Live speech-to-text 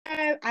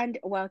and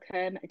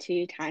welcome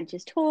to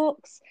Tangi's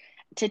Talks.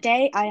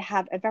 Today I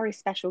have a very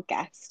special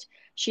guest.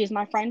 She is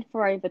my friend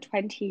for over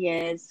 20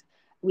 years.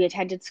 We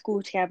attended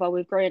school together,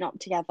 we've grown up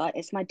together.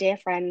 It's my dear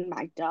friend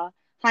Magda.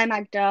 Hi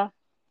Magda.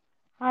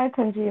 Hi,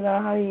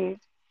 Tangela. How are you?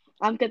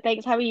 I'm good,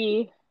 thanks. How are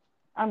you?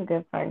 I'm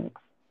good, thanks.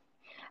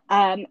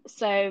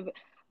 So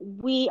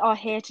we are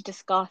here to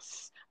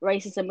discuss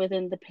racism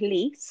within the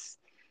police.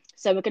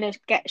 So we're going to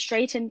get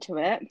straight into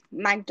it.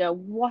 Magda,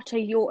 what are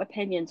your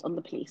opinions on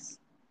the police?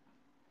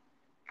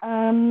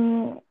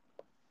 Um,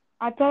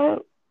 I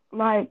don't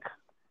like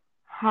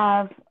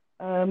have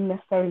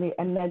necessarily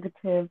a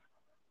negative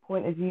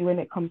point of view when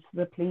it comes to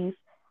the police.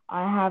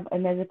 I have a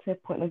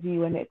negative point of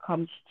view when it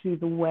comes to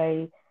the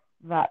way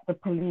that the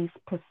police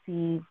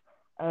perceive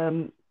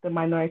the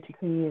minority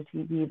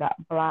community, be that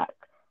Black,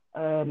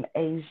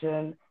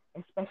 Asian,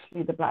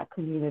 especially the Black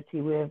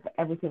community with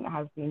everything that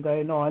has been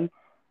going on.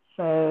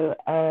 So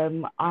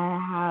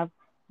I have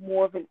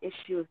more of an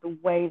issue with the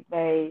way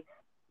they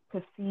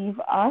perceive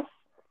us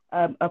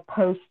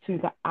opposed to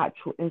the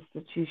actual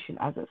institution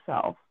as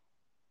itself.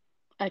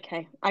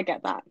 Okay, I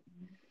get that.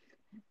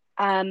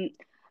 Um,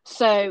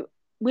 so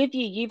with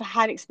you, you've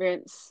had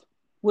experience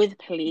with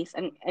police,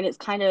 and it's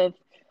kind of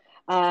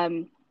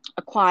um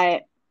a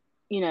quite,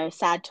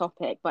 sad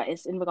topic, but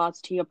it's in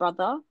regards to your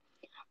brother,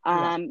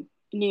 Yeah.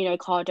 Nuno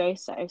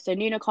Cardoso. So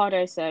Nuno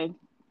Cardoso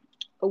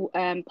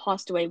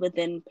passed away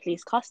within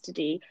police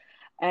custody.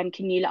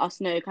 Can you let us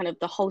know kind of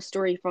the whole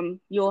story from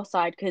your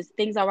side? Because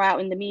things are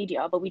out in the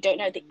media, but we don't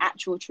know the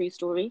actual true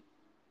story.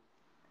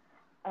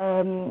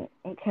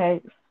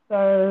 Okay.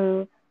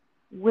 So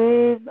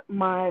with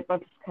my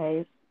brother's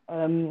case,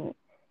 um,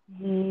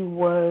 he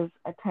was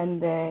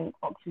attending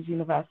Oxford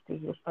University.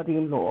 He was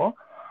studying law.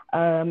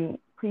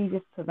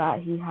 Previous to that,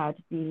 he had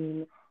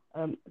been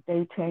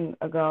dating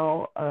a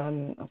girl.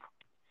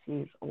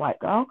 She's a white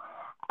girl,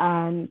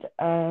 and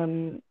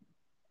and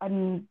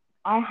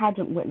I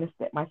hadn't witnessed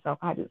it myself.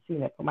 I hadn't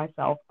seen it for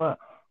myself, but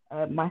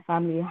my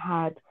family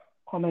had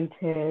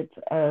commented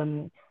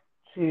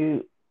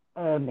to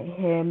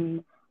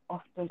him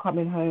often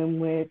coming home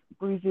with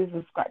bruises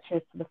and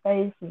scratches to the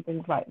face and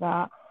things like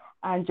that.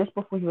 And just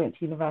before he went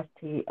to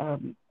university,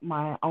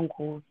 my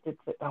uncles did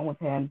sit down with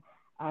him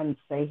and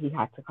say he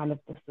had to kind of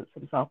distance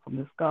himself from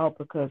this girl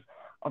because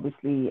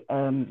obviously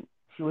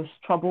she was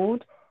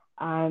troubled.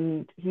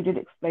 And he did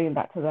explain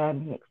that to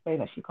them. He explained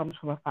that she comes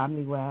from a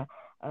family where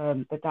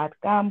the dad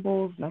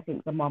gambles, and I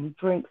think the mom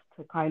drinks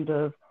to kind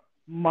of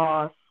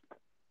mask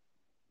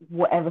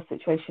whatever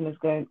situation is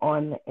going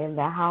on in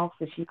their house.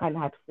 So she kind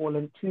of had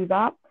fallen to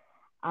that.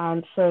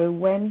 And so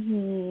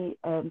when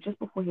just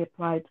before he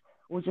applied,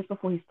 or just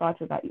before he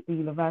started at the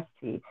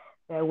university,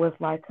 there was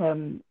like, I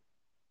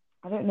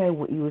don't know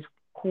what you would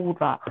call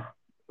that,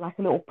 like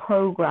a little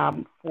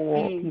program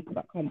for Mm, people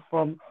that come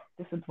from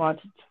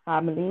disadvantaged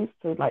families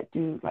to like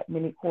do like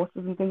mini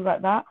courses and things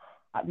like that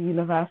at the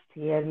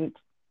university. And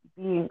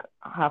being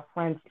her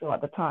friend still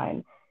at the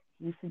time,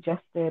 he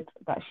suggested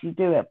that she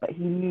do it, but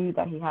he knew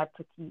that he had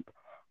to keep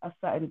a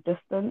certain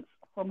distance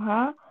from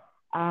her.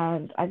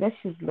 And I guess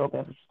she's a little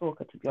bit of a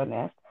stalker, to be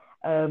honest.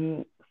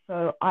 Um,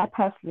 so I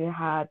personally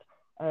had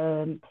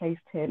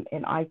placed him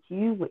in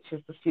IQ, which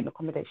is the student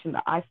accommodation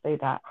that I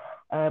stayed at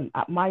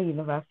my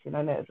university, and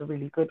I know it's a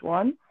really good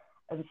one.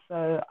 And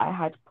so I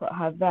had put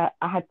her there.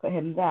 I had put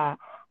him there.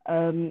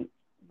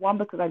 One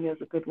because I knew it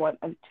was a good one,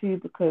 and two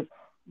because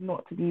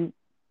not to be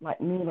like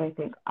mean or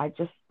anything.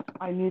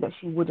 I knew that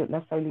she wouldn't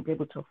necessarily be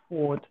able to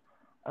afford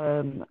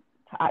to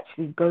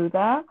actually go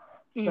there.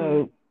 mm,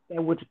 So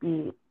there would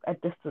be a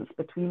distance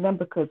between them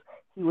because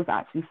he was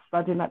actually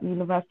studying at the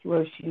university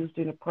where she was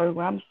doing a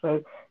program.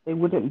 So they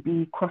wouldn't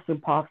be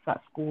crossing paths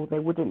at school. They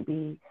wouldn't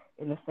be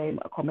in the same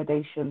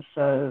accommodation.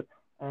 So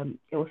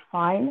it was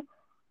fine.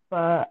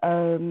 But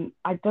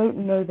I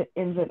don't know the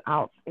ins and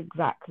outs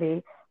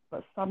exactly.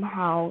 But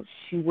somehow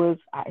she was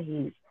at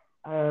his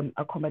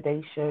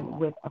accommodation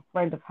with a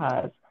friend of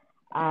hers,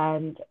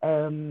 and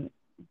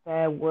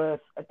there was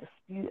a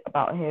dispute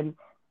about him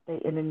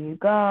dating a new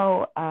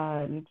girl,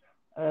 and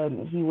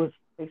he was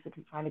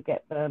basically trying to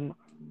get them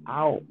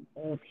out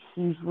of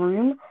his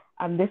room.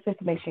 And this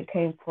information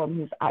came from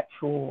his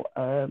actual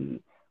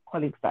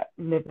colleagues that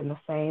live in the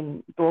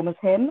same dorm as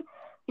him.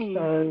 mm.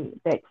 So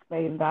they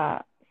explained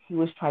that he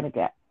was trying to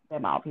get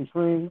them out of his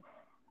room,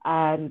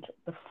 and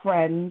the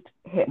friend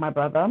hit my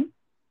brother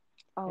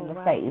Oh in the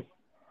wow. face.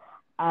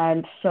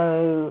 And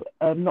so,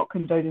 not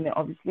condoning it,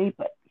 obviously,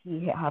 but he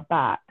hit her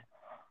back.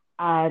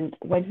 And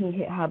when he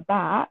hit her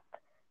back,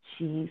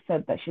 she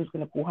said that she was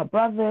going to call her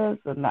brothers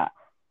and that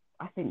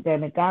I think they're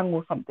in a gang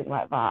or something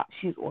like that.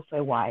 She's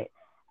also white.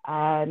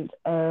 And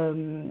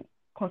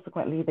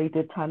consequently, they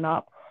did turn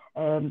up.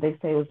 They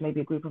say it was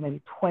maybe a group of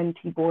maybe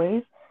 20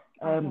 boys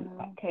that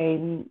Oh,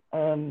 came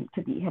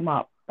to beat him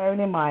up. Bearing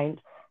in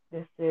mind,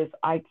 this is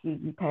IQ,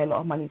 you pay a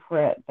lot of money for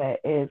it. There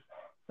is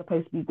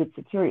supposed to be good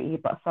security,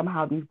 but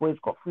somehow these boys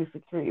got through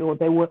security or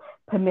they were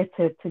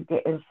permitted to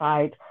get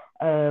inside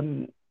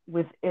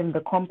within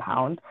the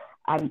compound.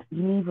 And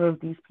neither of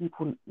these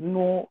people,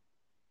 nor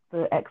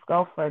the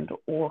ex-girlfriend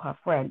or her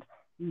friend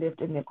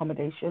lived in the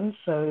accommodation.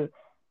 So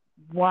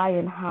why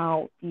and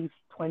how these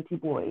 20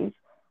 boys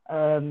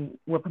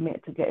were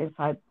permitted to get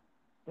inside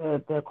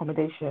the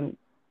accommodation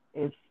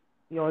is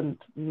beyond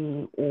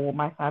me or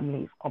my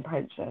family's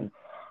comprehension.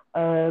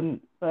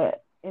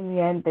 But in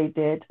the end, they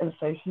did, and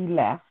so he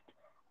left.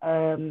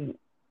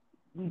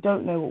 We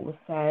don't know what was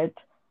said,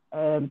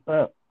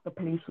 but the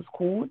police was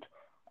called.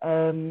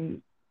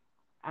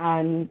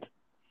 And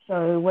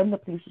so when the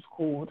police was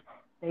called,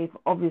 it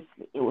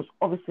was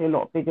obviously a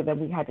lot bigger than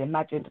we had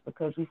imagined,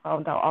 because we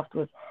found out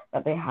afterwards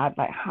that they had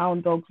like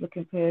hound dogs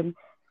looking for him.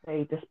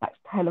 They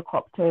dispatched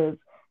helicopters,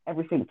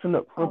 everything to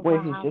look for a Oh, boy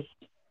who's wow. just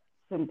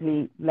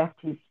simply left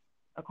his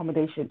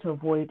accommodation to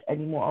avoid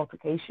any more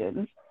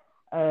altercations.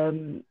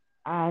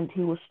 And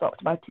he was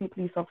stopped by two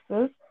police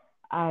officers,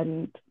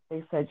 and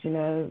they said,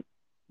 you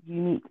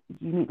meet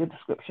the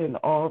description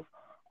of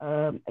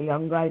a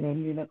young guy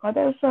named Nuno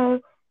Cardoso.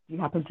 Do you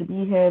happen to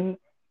be him?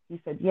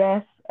 He said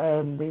yes.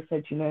 They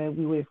said,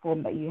 we were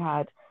informed that you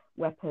had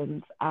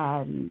weapons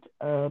and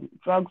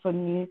drugs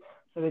on you,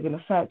 so we're going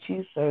to search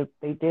you. So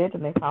they did,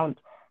 and they found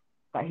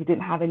that he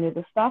didn't have any of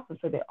the stuff. And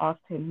so they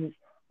asked him, he's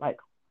like,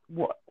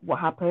 what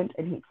happened?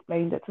 And he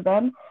explained it to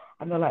them.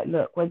 And they're like,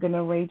 look, we're going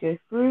to radio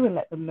through and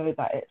let them know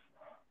that it's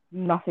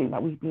nothing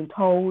that we've been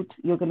told.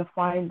 You're going to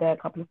find there a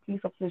couple of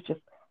police officers.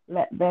 Just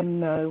let them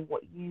know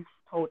what you've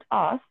told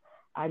us,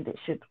 and it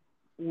should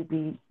all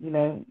be,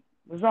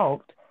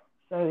 resolved.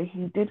 So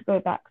he did go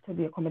back to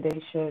the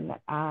accommodation,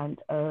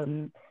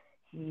 and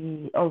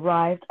he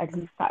arrived and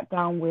he sat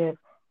down with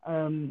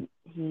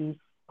his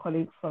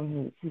colleagues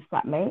from his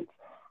flatmates,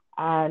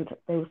 and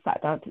they were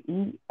sat down to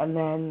eat. And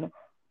then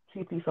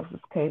two police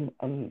officers came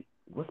and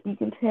were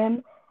speaking to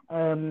him,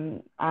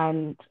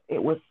 and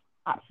it was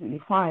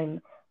absolutely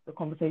fine. The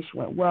conversation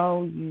went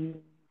well. You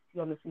see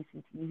on the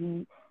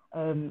CCTV,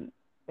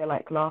 they're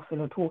like laughing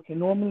and talking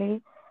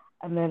normally,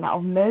 and then out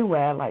of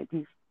nowhere, like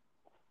these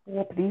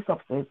four police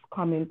officers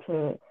come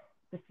into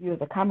the view of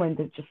the camera and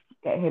they just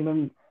get him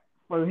and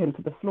throw him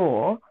to the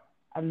floor.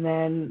 And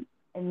then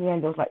in the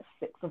end, there was like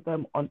six of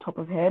them on top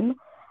of him,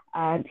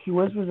 and he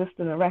was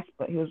resisting arrest,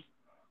 but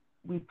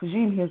we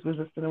presume he was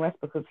resisting arrest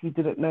because he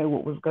didn't know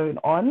what was going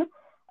on,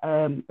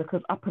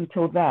 because up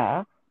until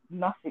there,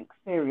 nothing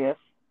serious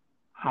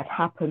had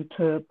happened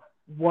to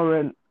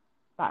warrant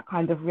that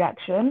kind of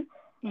reaction.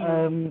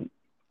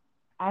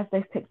 As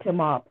they picked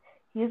him up,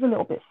 he is a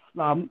little bit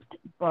slumped,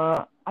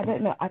 but I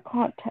don't know. I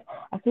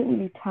couldn't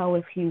really tell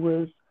if he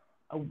was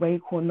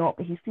awake or not,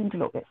 but he seemed a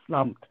little bit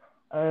slumped.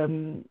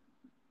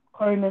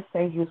 Coroners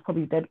say he was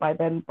probably dead by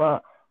then,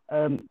 but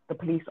the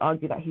police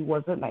argue that he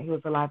wasn't, that he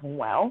was alive and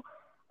well.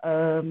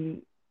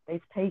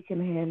 They've taken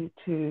him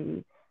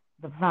to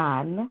the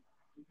van,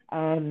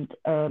 and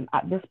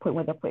at this point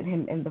when they're putting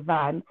him in the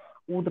van,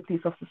 all the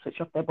police officers switch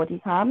off their body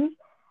cams,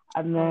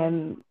 and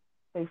then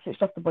they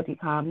switched off the body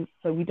cams,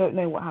 so we don't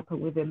know what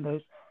happened within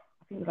those,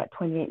 I think it was like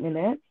 28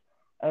 minutes.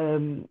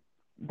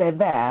 They're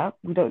there,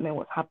 we don't know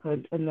what's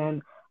happened, and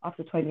then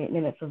after 28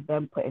 minutes of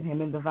them putting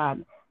him in the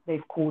van,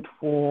 they've called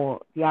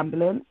for the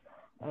ambulance.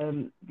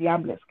 The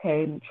ambulance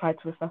came, tried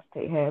to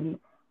resuscitate him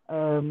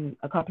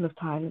a couple of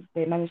times.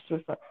 They managed to,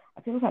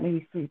 I think it was like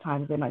maybe 3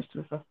 times they managed to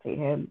resuscitate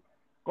him,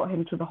 got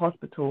him to the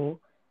hospital.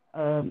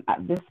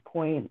 At this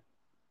point,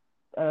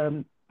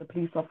 the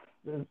police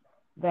officers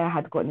there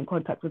had gotten in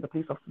contact with the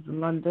police officers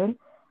in London.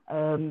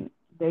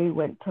 They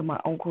went to my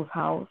uncle's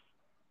house.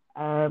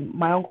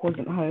 My uncle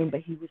wasn't home,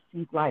 but he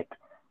received like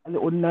a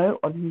little note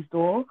on his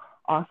door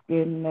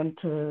asking him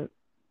to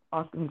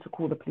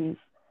call the police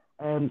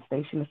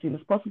station as soon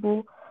as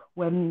possible.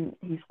 When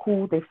he's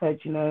called, they said,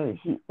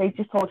 they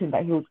just told him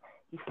that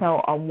he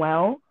felt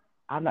unwell,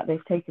 and that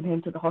they've taken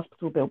him to the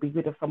hospital, but it'll be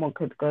good if someone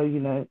could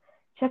go,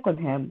 check on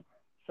him.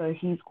 So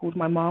he's called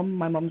my mum.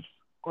 My mum's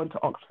gone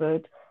to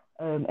Oxford,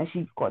 and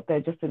she got there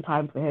just in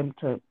time for him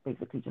to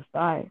basically just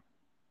die.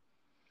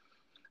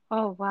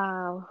 Oh,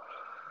 wow.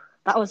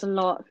 That was a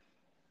lot.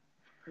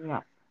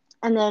 Yeah.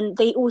 And then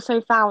they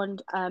also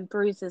found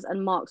bruises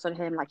and marks on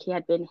him, like he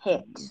had been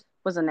hit,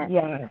 wasn't it?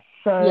 Yeah. Yeah.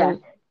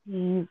 So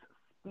his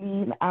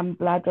spleen and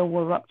bladder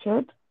were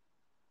ruptured,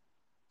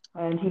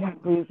 and he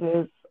had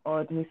bruises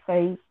on his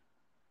face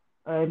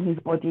and his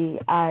body.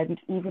 And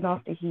even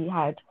after he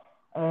had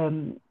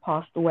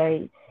passed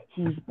away,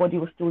 his body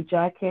was still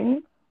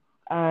jerking.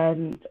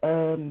 And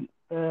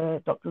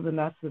the doctors and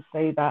nurses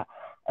say that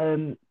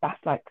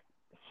that's like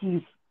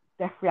his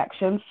death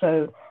reaction.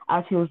 So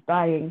as he was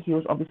dying, he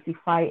was obviously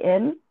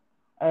fighting.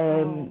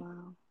 Wow.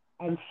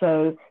 And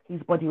so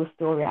his body was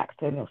still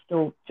reacting, it was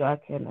still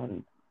jerking,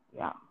 and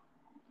yeah.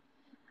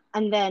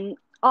 And then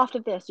after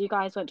this, you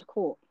guys went to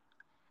court,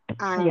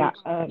 Yeah.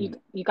 and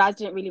you guys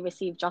didn't really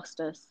receive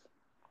justice.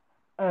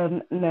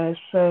 No,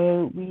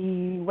 so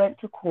we went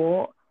to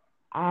court,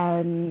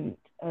 and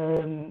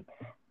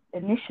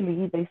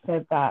initially they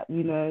said that,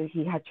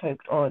 he had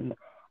choked on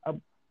a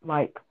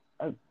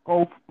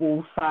golf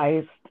ball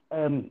sized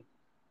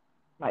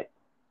like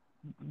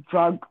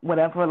drug,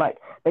 whatever, like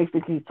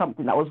basically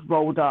something that was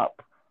rolled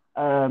up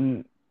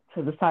to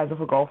the size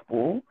of a golf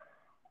ball.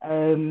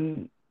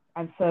 And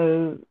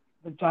so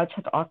the judge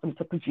had asked them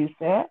to produce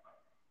it.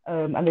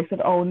 And they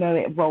said, oh no,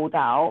 it rolled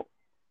out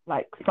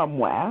like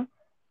somewhere.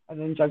 And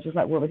then the judge was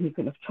like, well, then he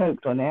couldn't have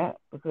choked on it,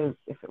 because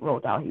if it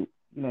rolled out, you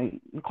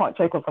can't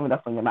choke on something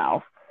that's on your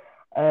mouth.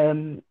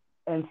 And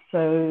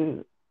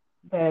so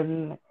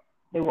then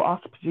they were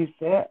asked to produce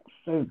it.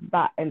 So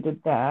that ended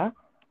there,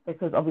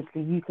 because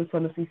obviously you can see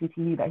on the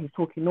CCTV that he's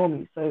talking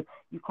normally. So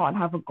you can't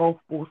have a golf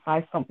ball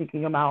size something in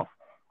your mouth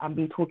and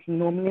be talking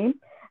normally.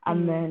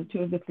 And then two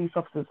of the police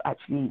officers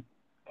actually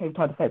came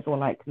to our defense and were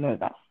like, no,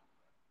 that's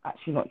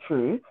actually not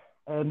true.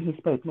 He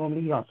spoke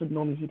normally, he answered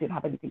normally, he didn't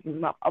have anything in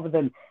his mouth other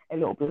than a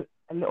little bit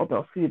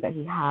of food that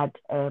he had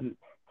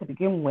to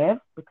begin with,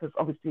 because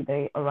obviously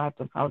they arrived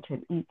and found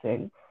him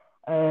eating.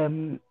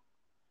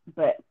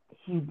 But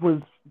he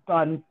was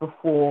done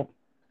before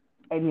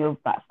any of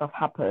that stuff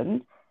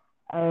happened.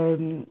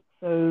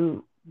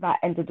 So that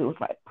ended, it was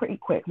like pretty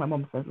quick. My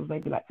mom says it was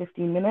maybe like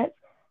 15 minutes,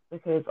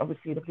 because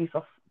obviously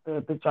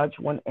the judge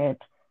wanted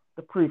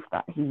the proof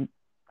that he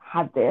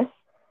had this.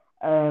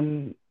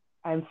 And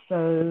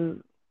so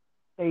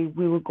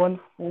we were adjourned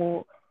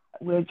for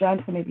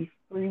maybe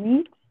 3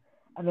 weeks,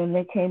 and then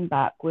they came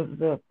back with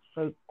the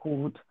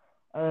so-called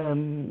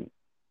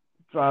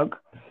drug,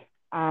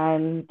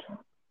 and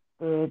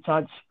the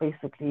judge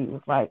basically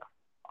was like,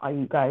 are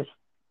you guys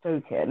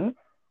joking?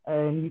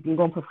 You've been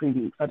gone for 3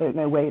 weeks. I don't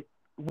know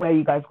where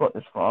you guys got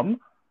this from.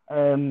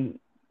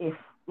 If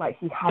like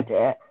he had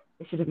it,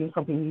 it should have been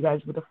something you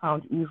guys would have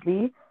found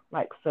easily.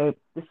 Like, so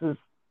this is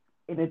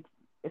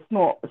it's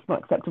not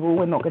acceptable.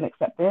 We're not going to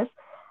accept this.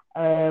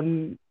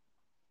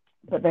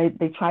 But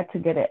they tried to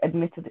get it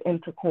admitted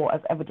into court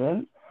as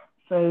evidence.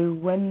 So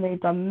when they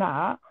done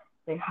that,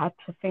 they had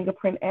to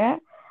fingerprint it,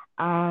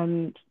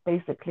 and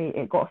basically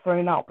it got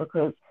thrown out,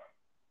 because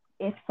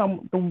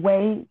the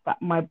way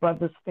that my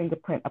brother's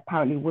fingerprint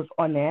apparently was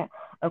on it,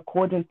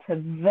 according to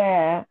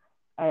their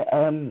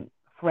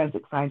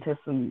forensic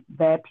scientists and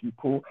their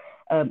people,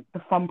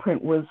 the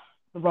thumbprint was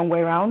the wrong way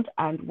around,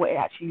 and what it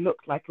actually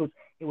looked like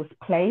it was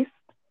placed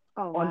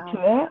onto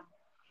it.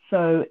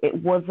 So it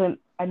wasn't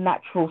a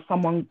natural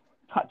someone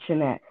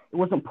touching it. It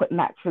wasn't put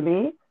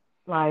naturally.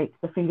 Like,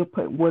 the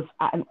fingerprint was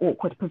at an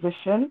awkward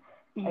position.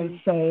 And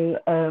so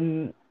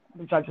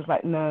the judge was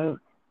like, no,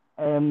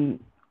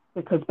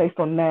 because based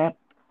on their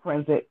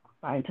forensic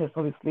scientists,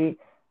 obviously,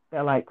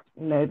 they're like,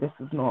 no, this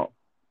was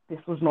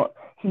not,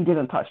 he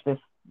didn't touch this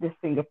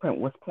fingerprint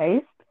was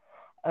placed.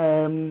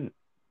 So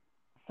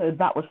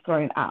that was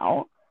thrown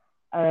out.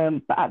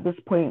 But at this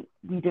point,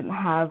 we didn't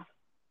have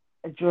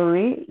a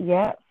jury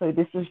yet. So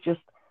this is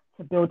just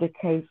to build a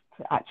case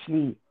to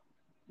actually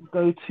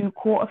go to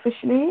court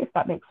officially, if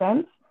that makes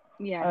sense.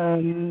 Yeah.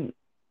 And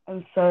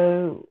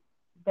so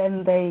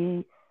then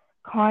they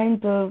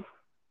kind of,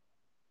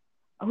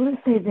 I wouldn't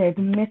say they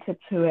admitted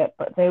to it,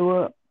 but they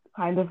were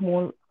kind of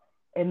more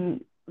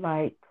in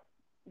like,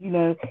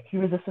 he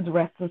resisted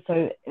arrest, and so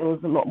it was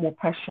a lot more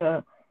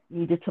pressure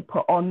needed to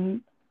put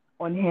on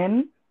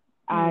him.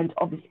 And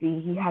obviously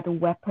he had a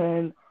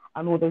weapon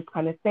and all those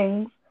kind of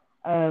things.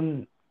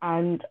 And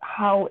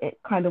how it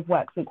kind of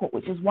works in court,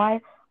 which is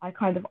why I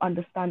kind of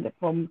understand it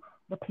from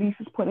the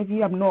police's point of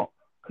view. I'm not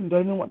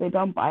condoning what they've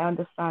done, but I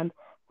understand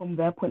from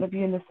their point of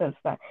view, in the sense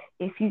that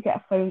if you get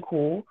a phone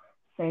call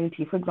saying to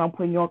you, for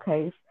example, in your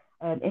case,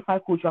 if I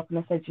called you up and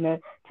I said,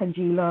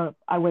 Tangela,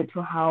 I went to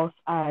your house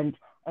and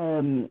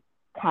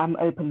Cam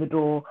opened the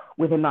door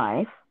with a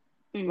knife,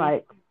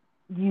 like,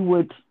 you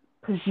would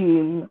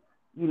presume,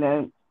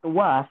 the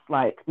worst,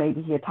 like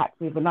maybe he attacked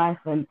me with a knife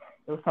and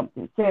it was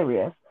something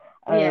serious.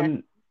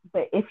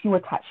 But if you were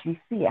to actually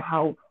see it,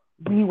 how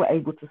we were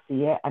able to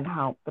see it and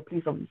how the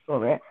police officer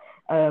saw it,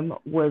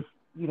 was,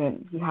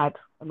 he had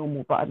a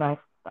normal butter knife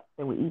that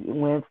they were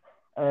eating with.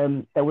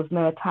 There was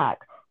no attack.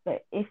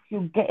 But if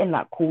you're getting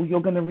that call,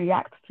 you're going to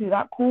react to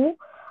that call.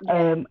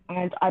 And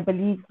I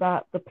believe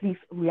that the police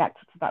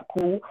reacted to that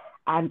call,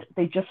 and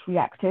they just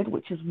reacted,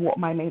 which is what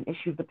my main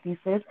issue with the police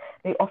is.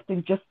 They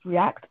often just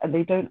react and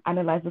they don't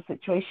analyze the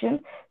situation.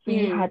 So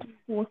you had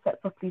 4 sets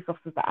of police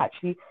officers that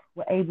actually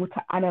were able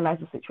to analyze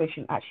the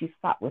situation, actually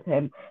sat with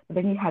him. But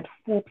then you had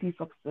 4 police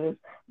officers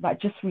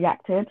that just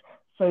reacted.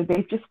 So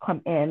they've just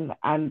come in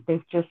and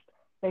they've just,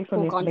 based on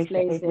the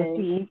information that they've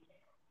received,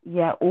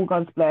 all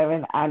guns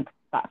blaring, and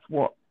that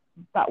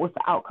was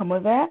the outcome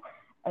of it.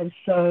 And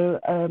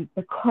so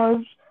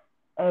because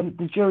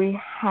the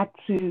jury had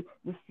to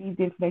receive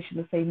the information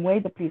the same way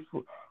the police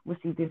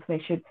received the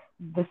information,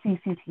 the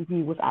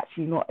CCTV was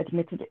actually not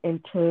admitted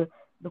into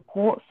the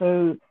court.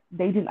 So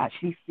they didn't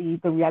actually see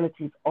the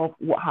realities of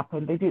what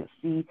happened. They didn't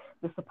see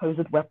the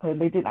supposed weapon.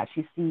 They didn't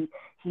actually see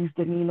his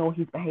demeanor or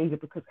his behavior,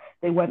 because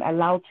they weren't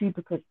allowed to,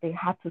 because they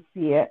had to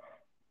see it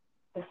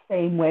the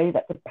same way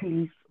that the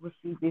police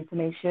received the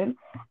information.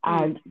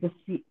 And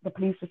the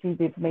police received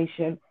the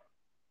information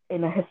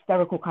in a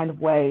hysterical kind of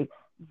way.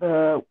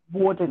 The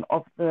warden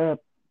of their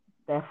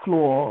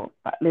floor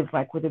that lives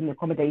like within the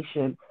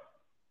accommodation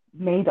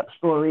made up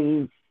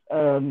stories.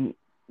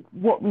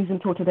 What reason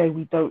till today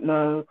we don't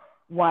know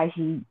why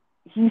he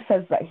he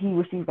says that he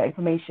received that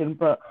information,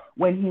 but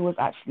when he was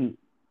actually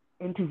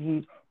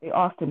interviewed, they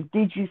asked him,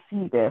 "Did you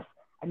see this?"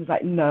 And he's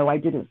like, "No, I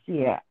didn't see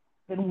it."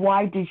 Then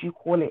why did you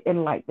call it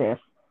in like this?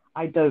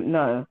 I don't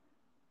know.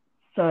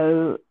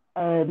 So,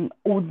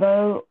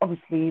 although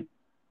obviously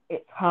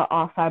it's hurt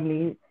our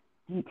family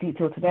deeply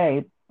till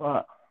today,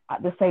 but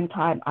at the same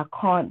time, I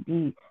can't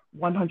be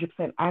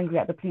 100% angry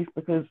at the police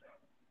because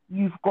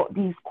you've got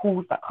these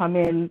calls that come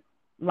in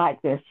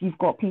like this. You've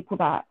got people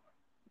that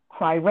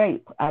cry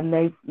rape and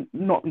they've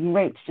not been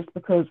raped just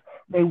because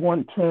they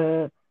want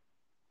to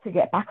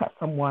get back at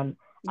someone.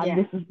 And Yeah.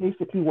 this is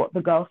basically what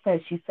the girl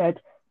said. She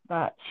said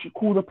that she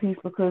called the police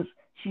because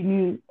she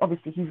knew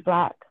obviously he's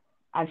black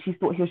and she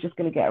thought he was just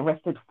going to get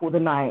arrested for the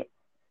night.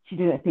 She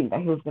didn't think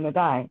that he was going to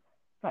die.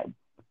 Like,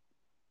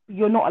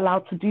 you're not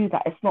allowed to do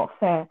that. It's not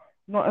fair,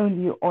 not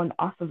only on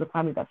us as a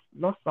family that's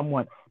lost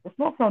someone, it's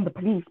not fair on the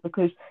police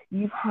because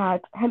you've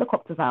had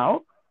helicopters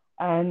out.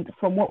 And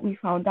from what we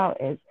found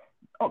out is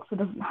Oxford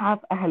doesn't have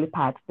a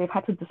helipad. They've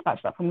had to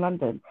dispatch that from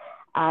London.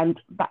 And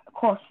that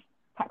costs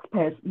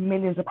taxpayers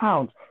millions of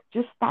pounds.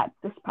 Just that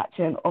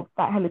dispatching of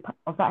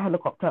of that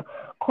helicopter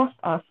cost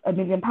us £1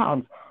 million.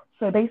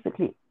 So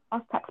basically,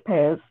 us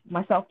taxpayers,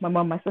 myself, my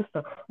mum, my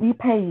sister, we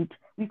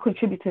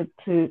contributed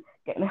to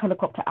getting a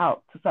helicopter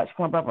out to search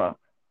for my brother.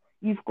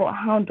 You've got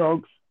hound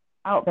dogs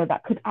out there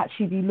that could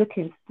actually be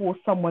looking for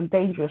someone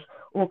dangerous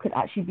or could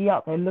actually be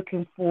out there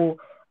looking for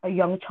a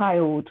young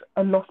child,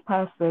 a lost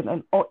person,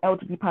 an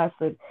elderly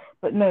person.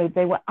 But no,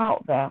 they were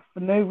out there for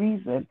no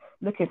reason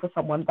looking for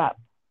someone that,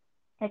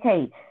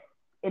 okay,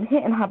 in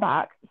hitting her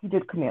back, he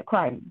did commit a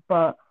crime,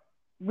 but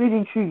really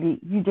and truly,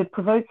 you did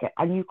provoke it.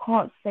 And you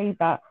can't say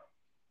that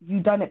you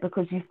done it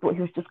because you thought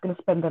he was just going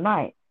to spend the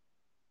night.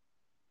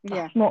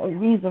 Yeah. That's not a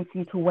reason for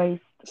you to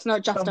waste It's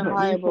not government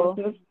justifiable.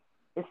 resources.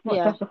 It's not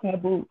Yeah.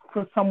 justifiable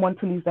for someone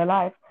to lose their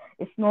life.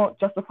 It's not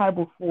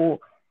justifiable for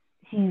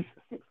his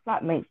six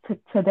flatmates to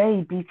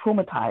today be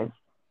traumatized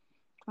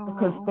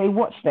because Oh. they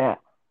watched it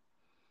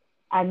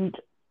and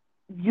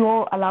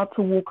you're allowed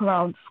to walk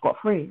around scot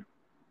free.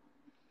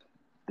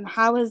 And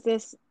how has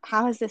this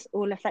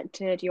all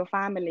affected your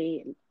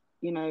family?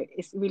 You know,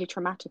 it's really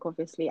traumatic,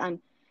 obviously, and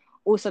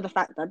also the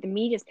fact that the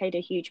media's played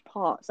a huge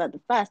part. So at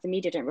the first, the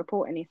media didn't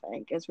report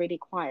anything; it was really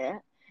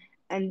quiet.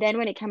 And then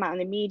when it came out in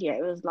the media,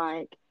 it was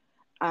like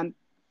um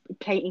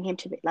painting him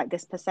to be like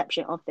this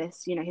perception of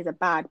this. You know, he's a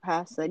bad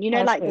person. You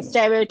know, like the Person,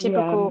 yeah,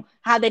 stereotypical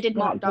how they did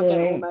Mark black Duggan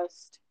boy.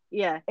 almost.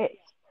 Yeah. It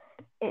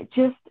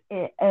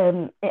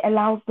it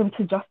allows them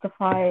to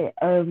justify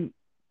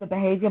the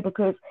behavior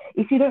because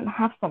if you don't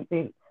have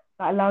something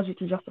that allows you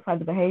to justify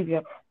the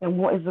behavior, then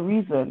what is the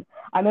reason?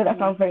 I know that Mm.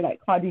 sounds very like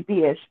Cardi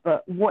B-ish,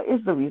 but what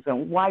is the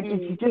reason? Why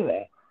did you Mm. do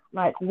it?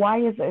 Like, why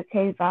is it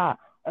okay that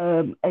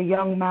a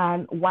young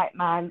man, white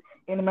man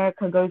in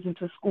America goes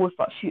into a school and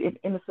starts shooting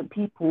innocent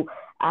people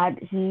and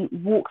he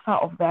walks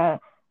out of there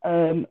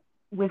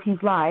with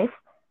his life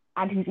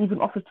and he's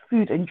even offered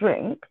food and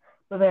drink,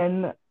 but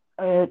then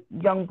a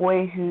young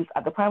boy who's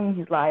at the prime of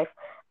his life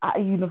at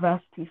a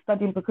university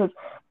studying because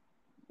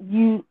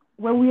you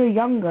when we were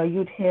younger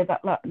you'd hear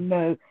that like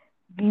no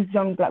these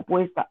young black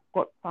boys that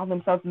got found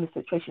themselves in the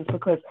situations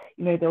because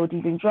they were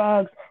dealing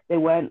drugs, they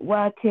weren't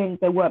working,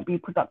 they weren't being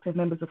productive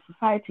members of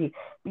society,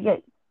 but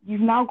yet you've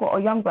now got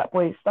a young black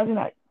boy studying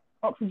at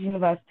Oxford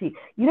University.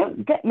 You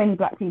don't get many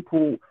black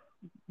people,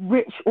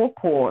 rich or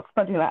poor,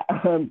 studying at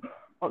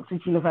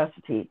Oxford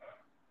University,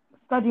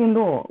 studying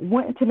law,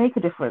 wanting to make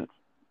a difference,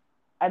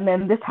 and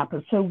then this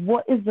happens. So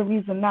what is the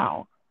reason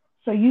now?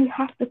 So you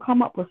have to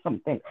come up with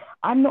something.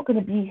 I'm not going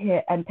to be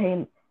here and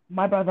paint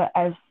my brother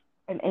as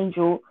an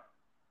angel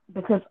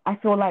because I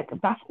feel like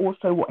that's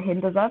also what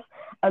hinders us.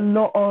 A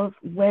lot of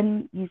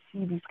when you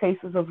see these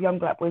cases of young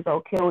black boys that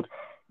are killed,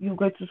 you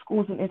go to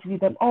schools and interview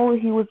them. Oh,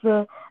 he was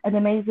an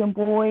amazing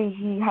boy.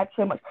 He had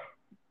so much.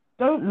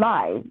 Don't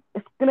lie.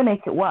 It's going to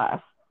make it worse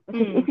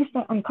because if Mm. you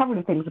start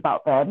uncovering things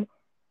about them,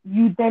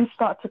 you then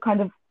start to kind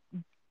of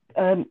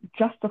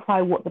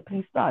justify what the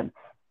police done.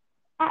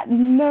 At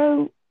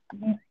no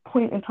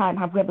point in time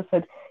have we ever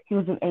said he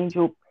was an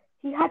angel.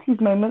 He had his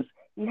moments.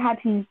 He had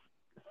his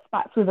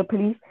spats with the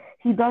police.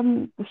 He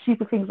done the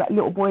stupid things that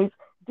little boys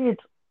did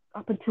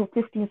up until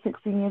 15,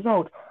 16 years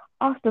old.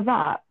 After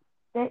that,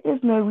 there is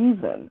no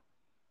reason.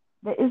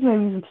 There is no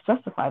reason to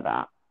justify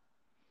that.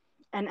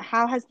 And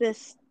how has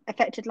this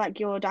affected like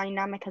your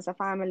dynamic as a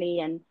family,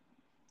 and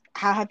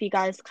how have you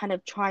guys kind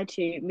of tried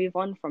to move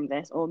on from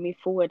this or move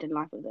forward in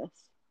life with this?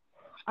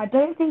 I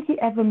don't think he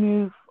ever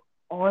moved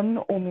on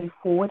or move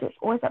forward. It's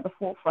always at the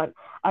forefront.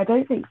 I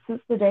don't think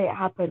since the day it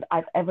happened,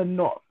 I've ever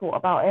not thought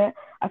about it.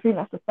 I think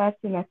that's the first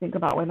thing I think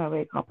about when I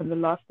wake up, and the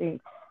last thing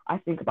I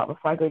think about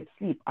before I go to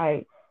sleep.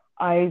 I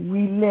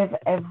relive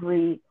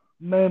every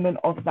moment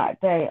of that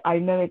day. I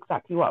know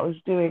exactly what I was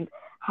doing,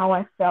 how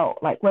I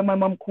felt. Like when my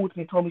mum called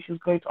me and told me she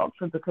was going to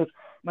Oxford because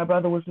my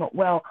brother was not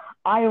well,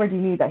 I already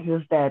knew that he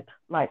was dead.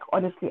 Like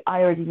honestly,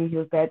 I already knew he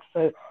was dead.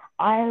 So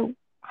I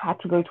had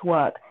to go to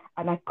work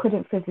and I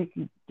couldn't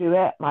physically do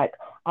it. Like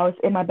I was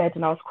in my bed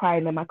and I was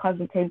crying, and my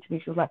cousin came to me.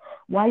 She was like,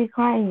 "Why are you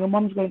crying? Your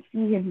mom's going to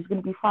see him. He's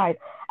going to be fine."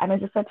 And I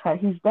just said to her,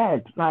 "He's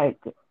dead. Like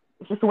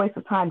it's just a waste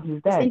of time. He's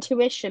It's dead."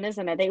 intuition,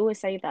 isn't it? They always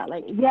say that.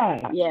 Like,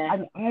 Yeah, yeah.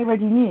 and I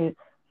already knew.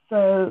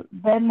 So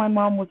then my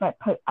mom was like,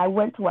 I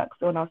went to work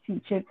still and I was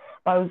teaching,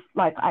 but I was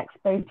like, I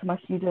explained to my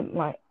student,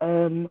 like,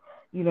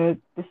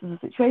 this is a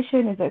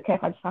situation. Is it okay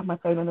if I just have my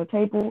phone on the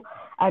table?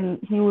 And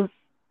he was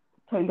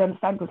totally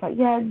understanding. He was like,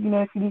 yeah,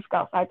 if you need to go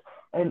outside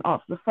and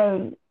answer the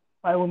phone,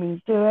 by all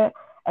means do it.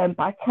 But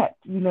I kept,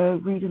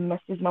 reading the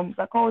message. Mum was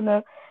like, oh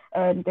no,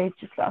 they've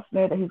just let us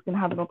know that he's going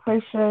to have an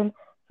operation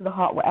to the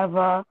heart,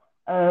 whatever.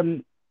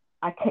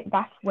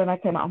 That's when I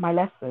came out of my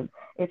lesson.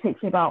 It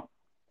takes me about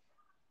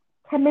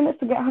 10 minutes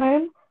to get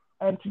home.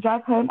 To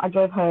drive home, I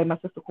drove home. My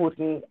sister called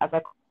me as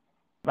I called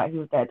that he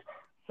was dead.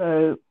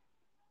 So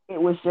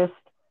it was just,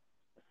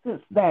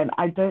 since then,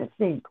 I don't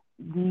think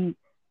we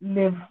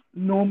live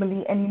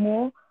normally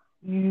anymore.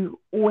 You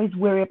always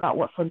worry about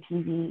what's on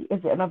TV.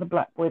 Is it another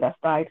black boy that's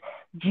died?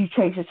 Do you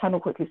change the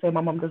channel quickly so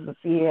my mom doesn't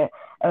see it?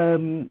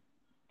 Do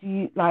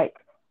you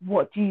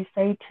what do you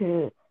say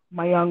to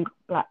my young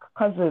black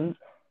cousins?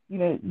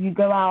 You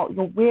go out,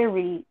 you're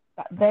weary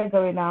that they're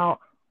going out.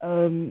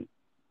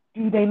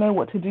 Do they know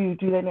what to do?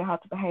 Do they know how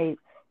to behave?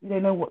 Do they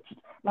know what to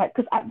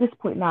because at this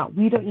point now,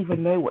 we don't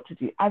even know what to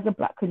do. As a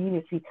black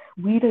community,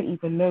 we don't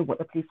even know what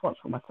the police want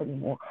from us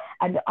anymore.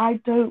 And I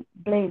don't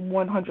blame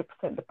 100%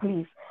 the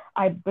police.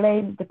 I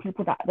blame the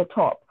people that are at the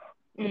top,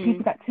 the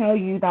people that tell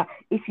you that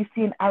if you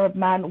see an Arab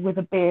man with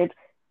a beard,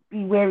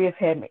 be wary of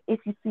him.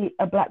 If you see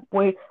a black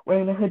boy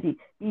wearing a hoodie,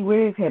 be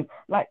wary of him.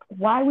 Like,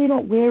 why are we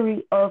not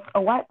wary of a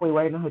white boy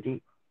wearing a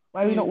hoodie?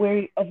 Why are we not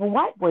wary of a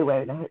white boy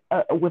wearing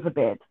with a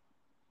beard?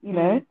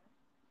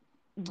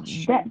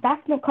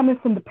 That's not coming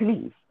from the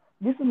police.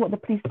 This is what the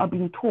police are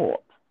being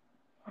taught.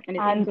 And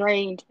it's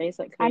ingrained,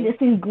 basically. And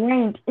it's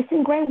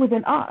ingrained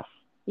within us.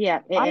 Yeah,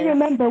 I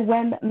remember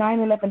when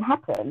 9/11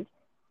 happened,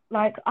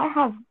 like I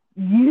have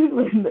you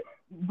and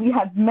we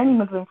had many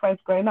Muslim friends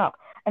growing up.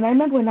 And I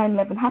remember when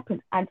 9/11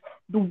 happened and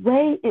the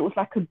way it was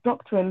like a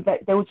doctrine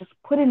that they were just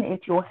putting it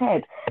into your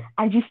head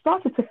and you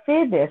started to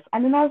fear this.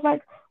 And then I was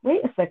like,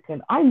 wait a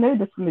second, I know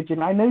this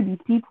religion, I know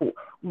these people.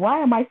 Why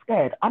am I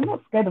scared? I'm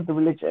not scared of the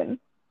religion.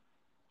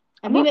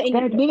 And we were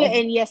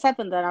in year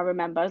 7 then, I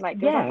remember. It was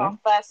like our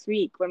first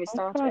week when we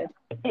started.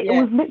 It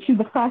was literally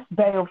the first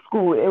day of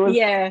school. It was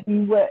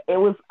it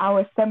was our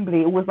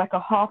assembly. It was like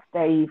a half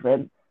day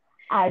even.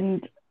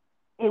 And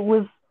it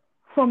was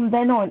from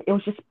then on, it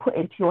was just put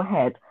into your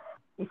head.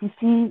 If you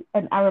see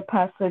an Arab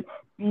person,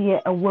 be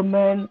it a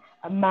woman,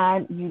 a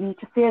man, you need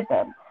to fear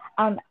them.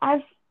 And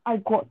as I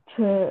got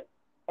to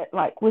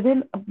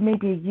within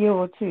maybe a year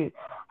or two,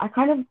 I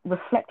kind of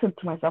reflected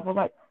to myself. I was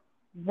like,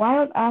 why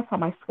on earth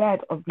am I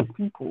scared of these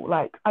people?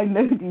 Like, I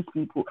know these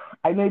people.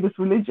 I know this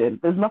religion.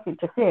 There's nothing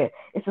to fear.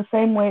 It's the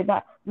same way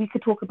that we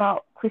could talk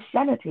about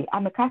Christianity.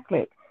 I'm a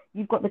Catholic.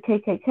 You've got the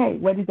KKK.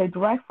 Where did they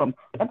derive from?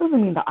 That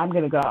doesn't mean that I'm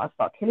going to go out and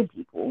start killing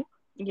people.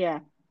 Yeah.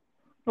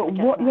 But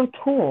what you're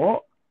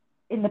taught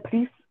in the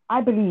police,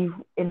 I believe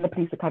in the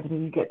police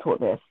academy, you get taught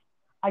this.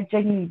 I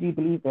genuinely do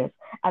believe this.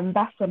 And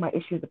that's where my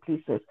issue with the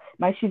police is.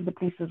 My issue with the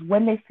police is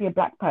when they see a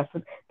black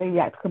person, they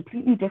react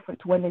completely different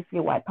to when they see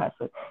a white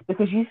person.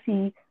 Because you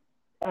see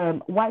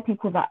white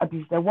people that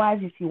abuse their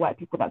wives, you see white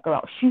people that go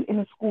out shooting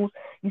in schools,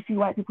 you see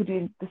white people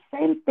doing the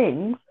same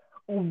things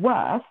or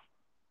worse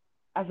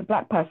as a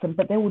black person,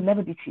 but they will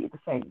never be treated the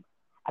same.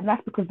 And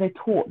that's because they're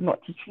taught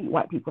not to treat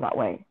white people that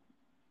way.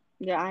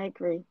 Yeah, I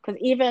agree.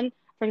 Because even,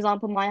 for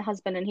example, my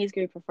husband and his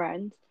group of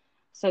friends,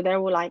 so they're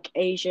all like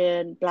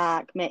Asian,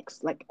 black,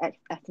 mixed, like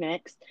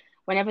ethnics.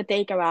 Whenever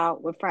they go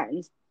out with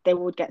friends, they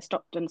would get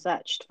stopped and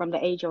searched from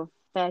the age of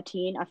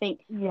 13. I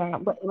think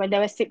when they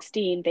were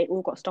 16, they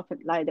all got stopped,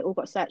 like they all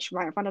got searched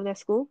right in front of their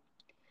school.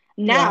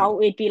 Now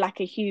it'd be like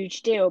a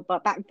huge deal,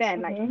 but back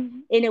then, like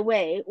in a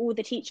way, all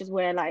the teachers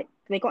were like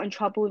they got in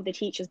trouble with the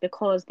teachers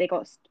because they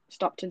got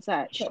stopped and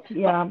searched.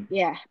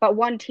 But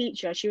one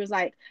teacher, she was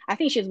like, I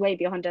think she was way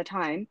beyond her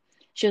time.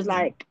 She was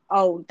like,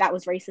 "Oh, that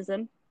was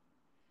racism.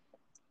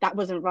 That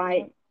wasn't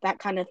right." That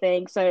kind of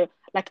thing. So,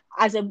 like,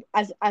 as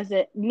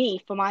a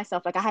me for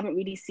myself, like I haven't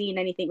really seen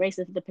anything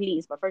racist with the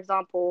police. But for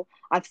example,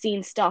 I've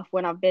seen stuff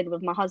when I've been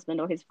with my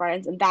husband or his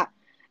friends,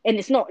 and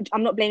it's not,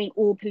 I'm not blaming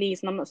all police,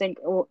 and I'm not saying,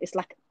 or it's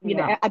like, you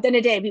know, at the end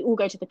of the day, we all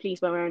go to the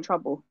police when we're in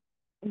trouble.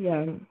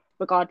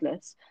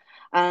 Regardless.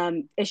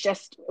 It's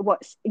just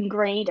what's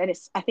ingrained, and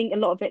I think a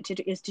lot of it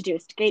is to do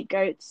with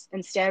scapegoats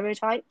and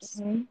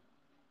stereotypes.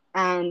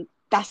 And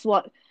that's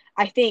what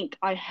I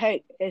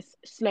hope is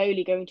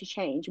slowly going to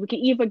change. We can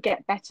either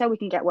get better, we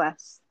can get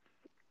worse.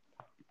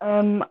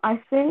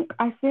 I think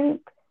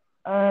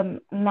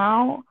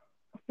now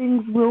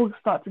things will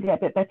start to get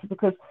a bit better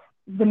because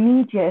the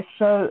media is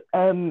so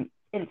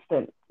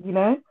instant, you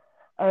know.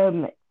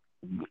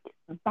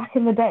 Back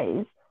in the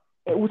days,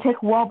 it will take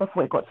a while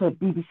before it got to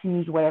BBC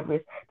News or whatever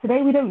it is.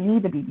 Today we don't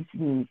need the BBC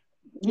News.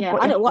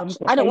 I don't watch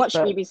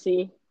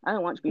BBC. I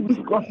don't watch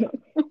BBC.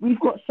 We've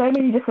got so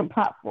many different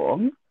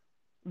platforms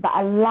that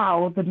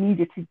allow the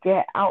media to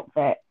get out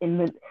there in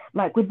the,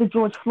 like with the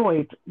George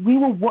Floyd, we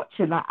were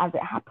watching that as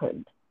it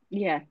happened,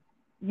 Yeah.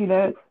 you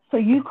know. So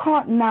you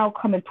can't now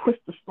come and twist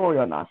the story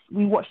on us.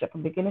 We watched it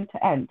from beginning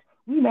to end.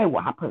 We know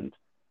what happened.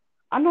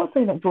 I'm not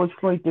saying that George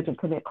Floyd didn't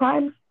commit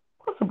crimes.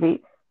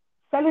 Possibly,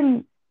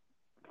 selling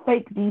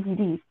fake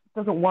DVDs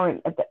doesn't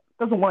warrant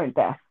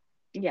death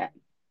Yeah.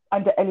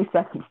 under any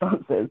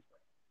circumstances,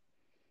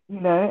 you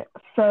know.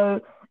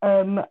 So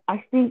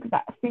I think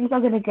that things are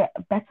going to get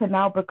better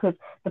now because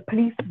the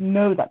police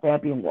know that they are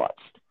being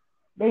watched.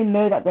 They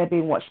know that they're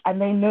being watched,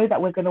 and they know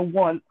that we're going to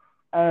want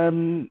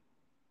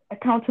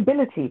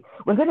accountability.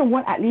 We're going to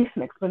want at least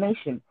an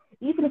explanation.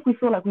 Even if we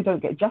feel like we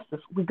don't get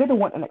justice, we're going to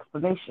want an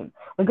explanation.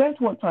 We're going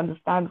to want to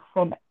understand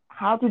from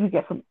how did we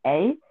get from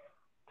A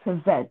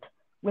to Z.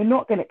 We're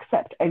not going to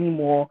accept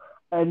anymore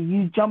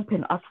you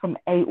jumping us from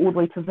A all the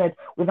way to Z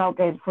without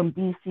getting from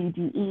B, C,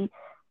 D, E.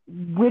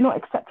 We're not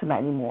accepting that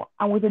anymore.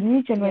 And with the new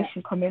Yeah.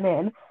 generation coming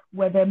in,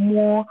 where they're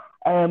more,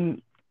 they're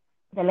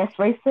less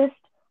racist,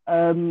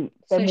 they're more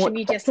Social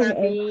media accepting of,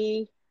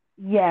 savvy.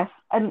 yes,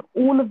 and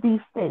all of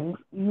these things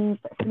means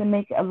that's going to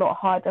make it a lot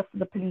harder for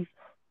the police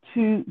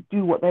to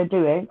do what they're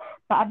doing.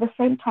 But at the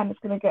same time, it's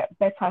going to get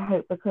better, I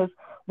hope, because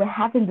we're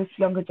having this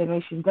younger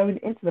generation going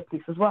into the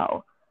police as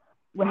well.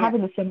 We're Yeah.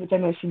 having this younger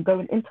generation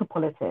going into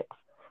politics.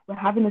 We're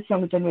having this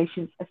younger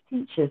generation as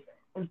teachers,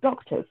 as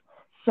doctors.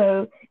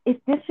 So if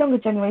this younger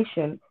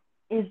generation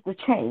is the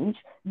change,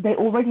 they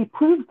already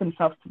proved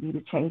themselves to be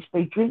the change.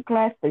 They drink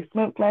less, they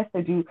smoke less,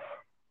 they do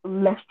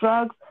less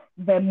drugs,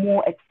 they're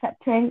more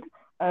accepting,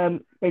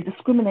 they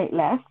discriminate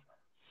less.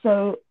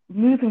 So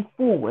moving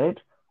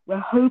forward, we're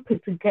hoping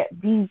to get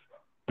these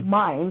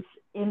minds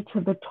into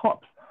the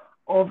tops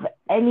of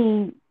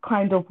any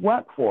kind of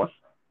workforce,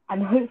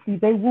 and hopefully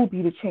they will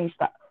be the change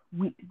that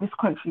this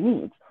country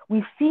needs.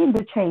 We've seen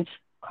the change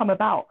come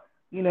about,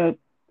 you know,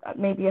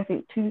 maybe I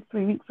think 2,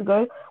 3 weeks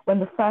ago when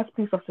the first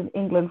police officer in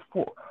England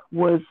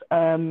was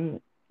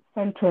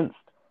sentenced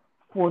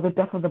for the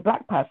death of the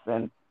black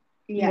person.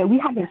 You Yeah. know, we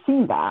haven't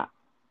seen that.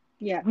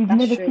 Yeah. We've That's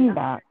never true. seen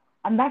that.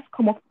 And that's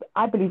come off,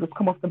 I believe it's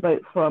come off the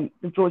boat from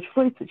the George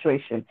Floyd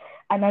situation.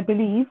 And I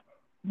believe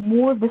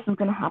more of this is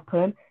going to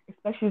happen,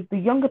 especially with the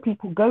younger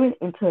people going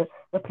into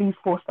the police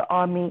force, the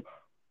army,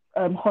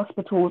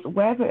 hospitals,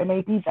 wherever it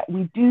may be, that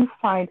we do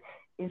find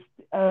is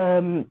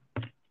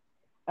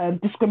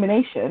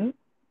discrimination.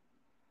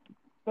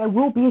 There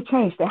will be a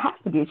change. There has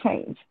to be a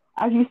change.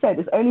 As you said,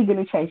 it's only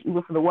going to change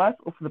either for the worse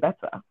or for the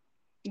better.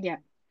 Yeah.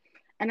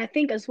 And I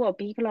think as well,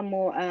 people are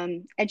more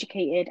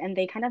educated and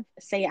they kind of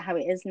say it how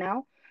it is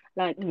now.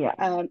 Like Yeah.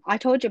 I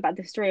told you about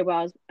the story where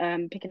I was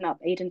picking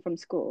up Aiden from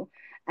school,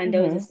 and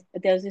Mm-hmm.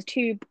 there was this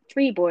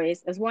three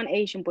boys. There's one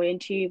Asian boy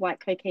and two white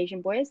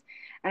Caucasian boys,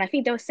 and I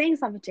think they were saying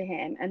something to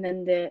him, and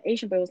then the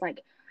Asian boy was like,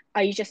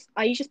 are you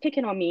just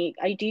picking on me?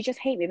 Do you just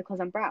hate me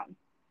because I'm brown?"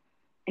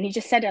 And he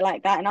just said it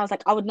like that, and I was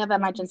like, I would never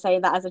imagine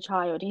saying that as a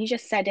child. And he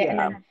just said it, and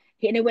Yeah. then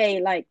he, in a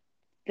way, like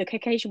the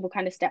Caucasian will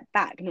kind of step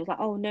back, and he was like,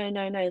 "Oh no,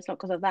 no, no, it's not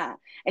because of that."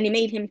 And it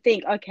made him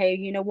think, okay,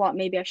 you know what,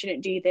 maybe I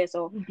shouldn't do this,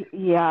 or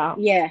Yeah.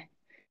 yeah,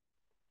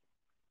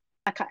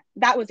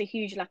 that was a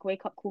huge like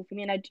wake up call for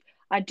me, and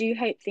I do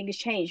hope things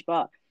change.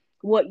 But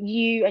what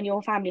you and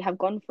your family have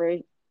gone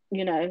through,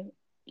 you know,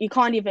 you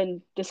can't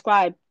even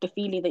describe the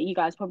feeling that you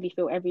guys probably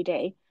feel every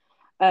day.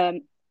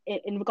 In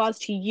regards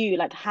to you,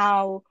 like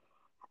how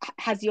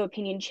has your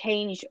opinion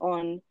changed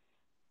on,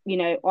 you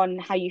know, on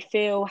how you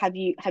feel? Have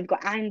you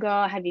got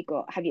anger? Have you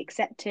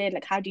accepted?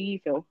 Like, how do you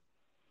feel?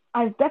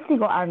 I've definitely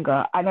got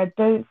anger, and I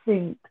don't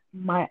think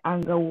my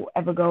anger will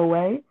ever go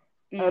away.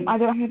 Mm, I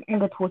don't have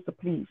anger towards the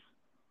police.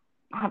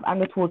 I have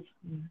anger towards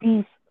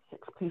these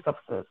 6 police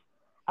officers,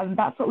 and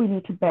that's what we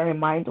need to bear in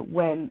mind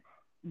when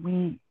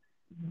we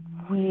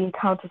we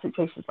encounter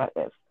situations like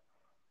this.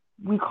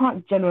 We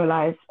can't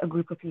generalize a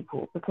group of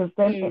people because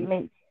then it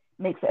mm,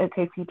 makes it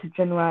okay for you to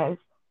generalize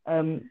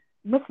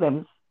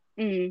Muslims.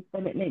 mm.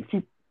 Then it makes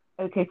it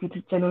okay for you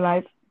to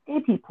generalize gay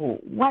people,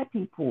 white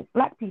people,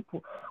 black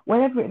people,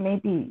 whatever it may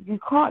be. You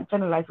can't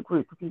generalize a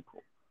group of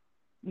people.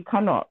 You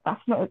cannot.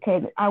 That's not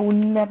okay. I will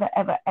never,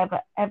 ever,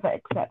 ever, ever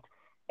accept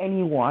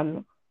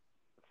anyone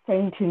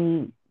saying to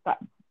me that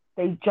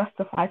they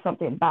justify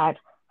something bad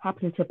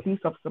happening to a police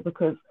officer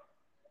because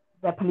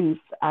they're police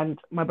and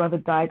my brother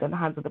died on the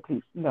hands of the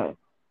police. No,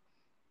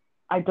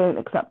 I don't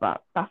accept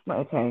that. That's not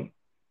okay.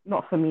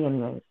 Not for me,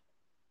 anyways.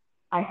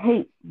 I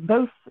hate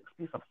those 6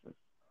 police officers.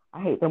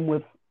 I hate them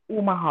with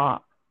all my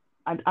heart,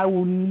 and I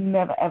will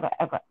never, ever,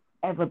 ever,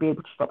 ever be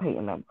able to stop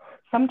hating them.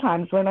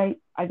 Sometimes when I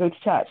go to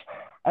church,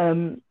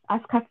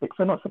 as Catholics,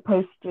 we're not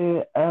supposed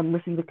to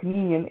receive the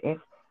communion if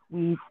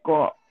we've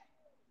got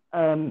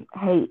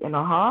hate in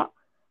our heart.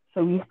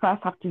 So we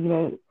first have to, you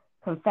know,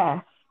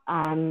 confess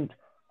and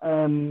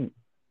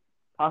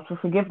ask for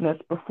forgiveness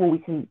before we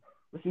can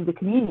receive the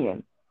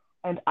communion.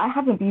 And I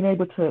haven't been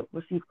able to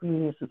receive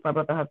communion since my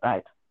brother has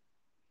died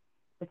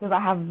because I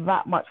have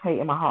that much hate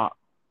in my heart.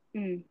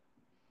 Mm.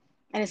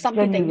 And it's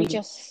something that you Genuinely,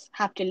 just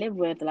have to live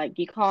with. Like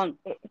you can't.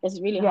 it, It's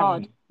really yeah,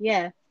 hard.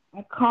 Yeah.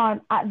 I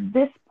can't at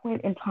this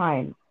point in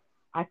time.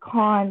 I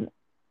can't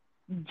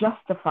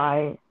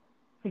justify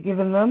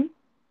forgiving them.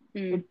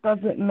 Mm. It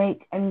doesn't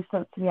make any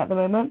sense to me at the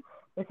moment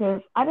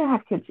because I don't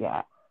have kids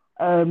yet.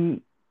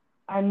 Um,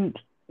 and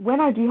when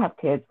I do have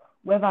kids,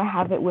 whether I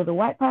have it with a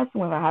white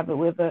person, whether I have it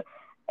with a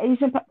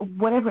Asian,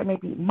 whatever it may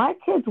be, my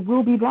kids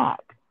will be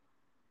black.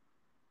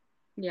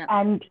 Yeah.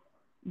 And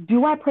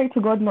do I pray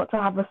to God not to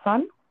have a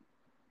son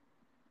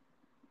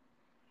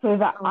so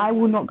that Oh I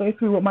will wow. not go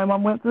through what my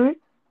mum went through?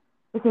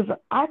 Because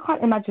I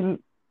can't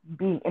imagine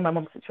being in my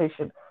mum's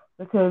situation.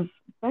 Because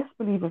best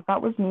believe if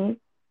that was me,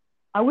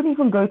 I wouldn't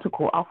even go to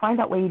court. I'll find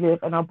out where you live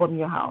and I'll bomb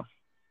your house.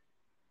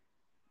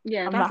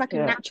 Yeah, And that's that's like a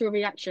it. natural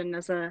reaction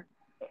as a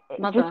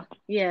It just, mother.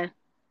 Yeah.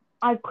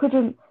 I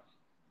couldn't,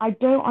 I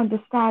don't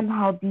understand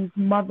how these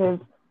mothers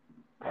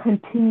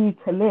continue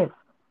to live.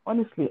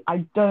 Honestly,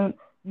 I don't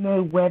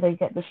know where they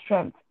get the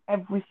strength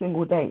every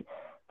single day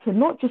to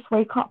not just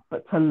wake up,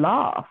 but to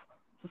laugh,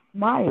 to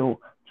smile,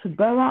 to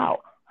go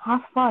out,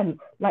 have fun,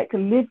 like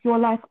live your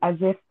life as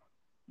if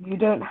you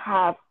don't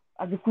have,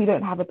 as if we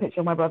don't have a picture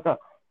of my brother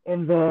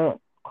in the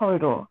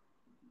corridor.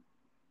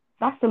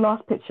 That's the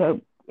last picture.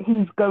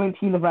 He's going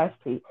to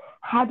university.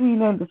 Had we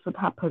known this would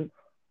happen,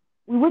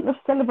 we wouldn't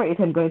have celebrated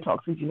him going to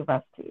Oxford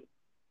University.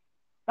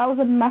 That was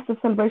a massive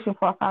celebration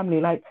for our family.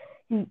 Like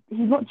he's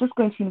not just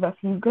going to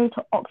university, he's going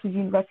to Oxford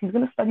University, he's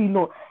going to study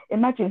law.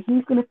 Imagine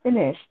he's going to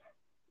finish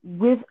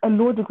with a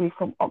law degree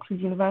from Oxford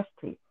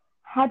University.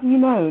 Had we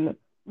known,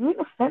 we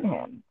wouldn't have sent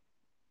him.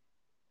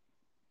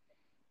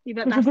 Yeah,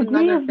 but Because that's the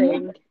degree another is more,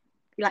 thing.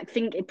 Like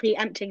think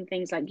preempting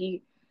things like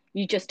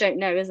you just don't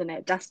know, isn't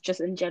it? That's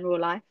just in general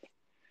life.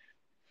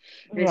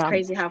 It's yeah,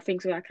 crazy how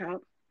things work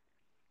out.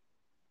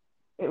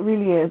 it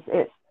really is.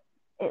 It's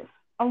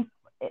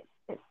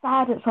it's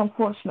sad, it's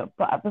unfortunate,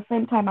 but at the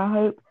same time, I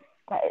hope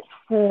that it's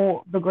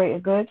for the greater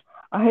good.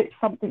 I hope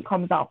something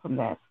comes out from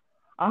this.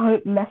 I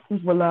hope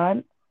lessons were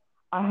learned.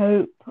 I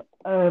hope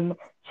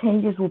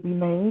changes will be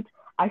made.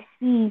 I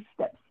see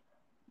steps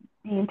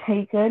being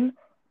taken,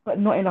 but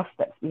not enough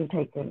steps being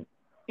taken.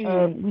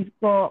 Mm. We've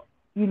got,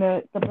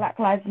 the Black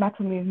Lives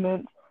Matter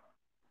movement,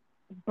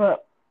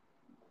 but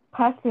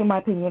personally, in my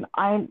opinion,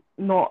 I'm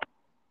not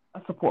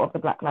a supporter of the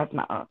Black Lives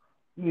Matter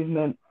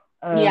movement.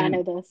 Yeah, I know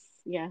Um, this.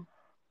 Yeah.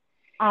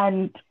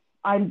 and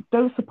I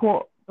don't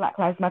support Black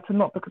Lives Matter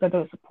not because I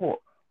don't support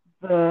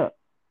the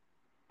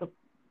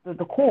the,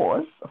 the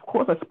cause. Of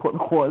course, I support the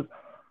cause.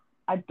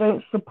 I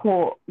don't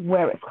support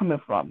where it's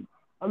coming from.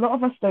 A lot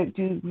of us don't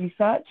do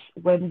research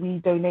when we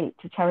donate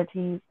to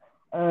charities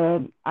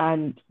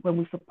and when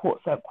we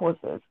support certain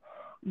causes.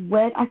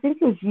 When I think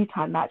it was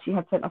Utan that actually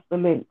had sent us the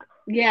link to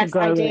Yes,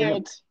 I go and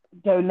did.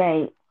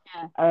 donate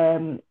Yeah.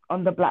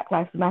 on the Black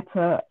Lives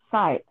Matter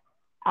site.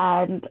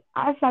 And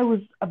as I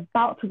was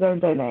about to go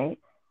and donate,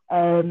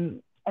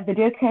 a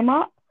video came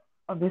up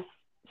of this.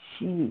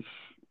 She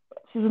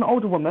she's an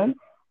older woman,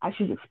 and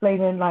she's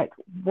explaining like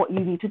what you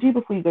need to do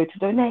before you go to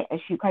donate, and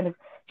she kind of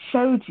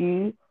showed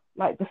you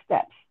like the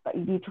steps that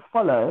you need to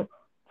follow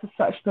to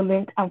search the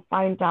link and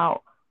find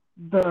out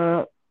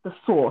the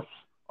source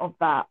of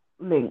that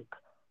link.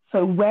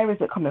 So where is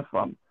it coming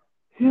from?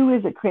 Who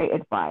is it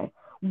created by?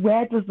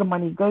 Where does the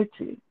money go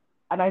to?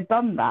 And I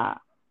done that,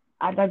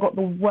 and I got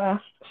the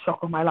worst shock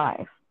of my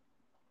life.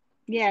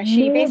 Yeah,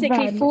 she More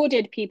basically than,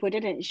 frauded people,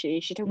 didn't she?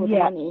 She took all the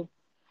yeah, money.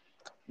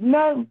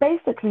 no,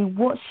 basically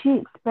what she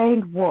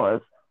explained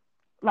was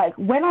like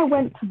when I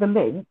went to the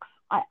links,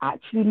 I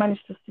actually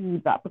managed to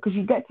see that because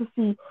you get to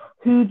see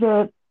who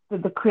the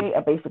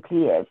creator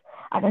basically is.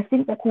 And I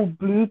think they're called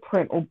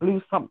Blueprint or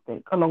Blue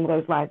something along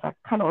those lines. I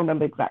cannot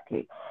remember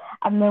exactly.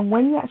 And then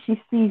when you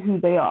actually see who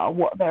they are,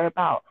 what they're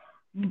about,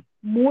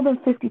 more than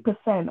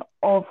 50%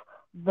 of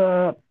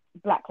the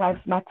Black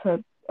Lives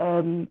Matter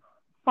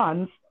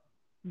funds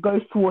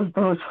goes towards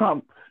Donald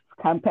Trump's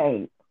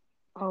campaign.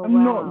 Oh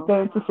I'm not wow.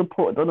 going to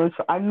support Donald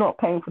Trump. I'm not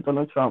paying for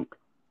Donald Trump.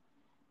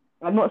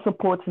 I'm not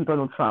supporting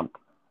Donald Trump.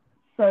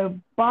 So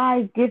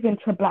by giving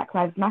to Black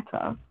Lives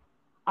Matter,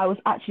 I was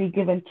actually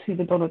given to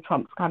the Donald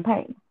Trump's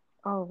campaign.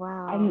 Oh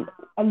And wow.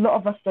 a lot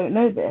of us don't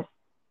know this.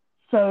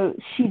 So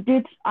she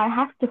did, I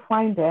have to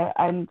find it.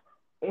 And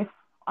if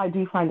I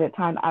do find it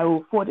time, I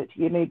will forward it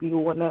to you. Maybe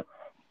you'll want to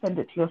send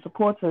it to your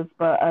supporters.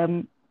 But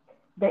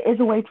there is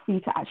a way for you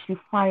to actually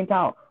find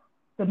out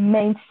the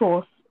main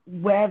source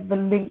where the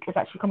link is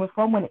actually coming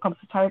from when it comes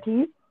to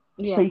charities.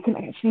 So Yeah. you can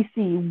actually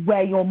see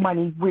where your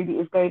money really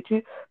is going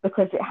to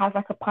because it has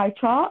like a pie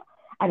chart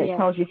and it Yeah.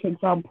 tells you, for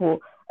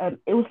example,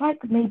 it was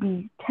like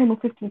maybe 10 or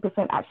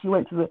 15% actually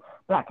went to the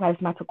Black Lives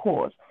Matter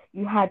cause.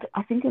 You had,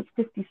 I think it's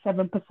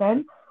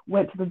 57%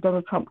 went to the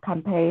Donald Trump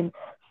campaign.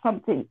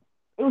 Something,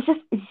 it was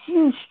just a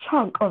huge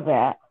chunk of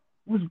it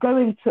was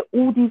going to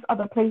all these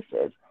other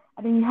places.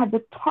 And then you had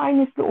the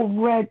tiniest little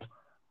red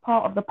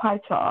part of the pie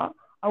chart.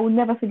 I will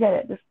never forget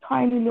it. This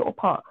tiny little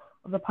part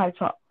of the pie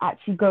chart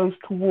actually goes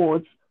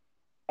towards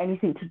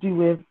anything to do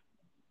with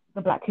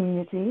the black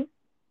community.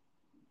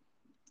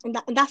 And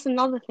that's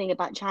another thing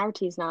about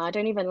charities now. I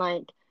don't even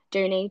like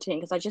donating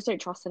because I just don't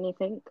trust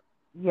anything.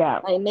 Yeah,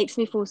 Like, it makes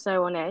me feel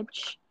so on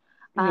edge.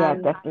 yeah,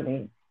 Um,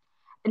 definitely.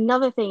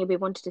 another thing we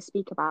wanted to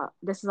speak about,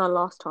 this is our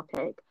last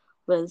topic,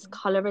 was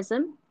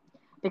colorism,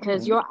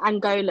 because Mm-hmm. you're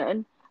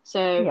Angolan.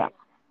 So Yeah.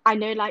 I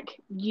know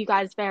like you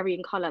guys vary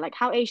in color, like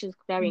how Asians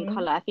vary in Mm-hmm.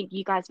 color. I think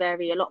you guys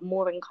vary a lot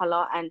more in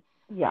color. And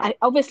Yeah.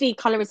 obviously,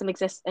 colorism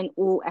exists in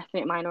all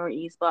ethnic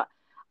minorities, but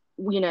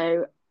you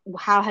know,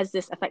 how has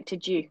this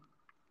affected you?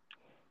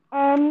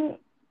 Um,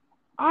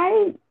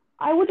 I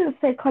I wouldn't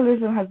say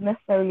colorism has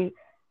necessarily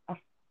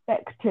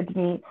affected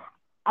me.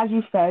 As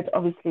you said,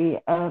 obviously,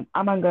 I'm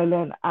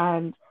Angolan,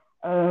 and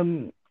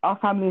our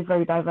family is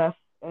very diverse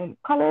in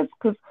colors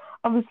because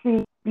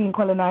obviously being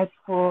colonized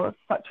for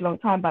such a long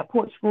time by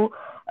Portugal,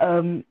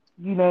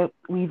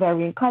 we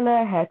vary in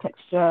color, hair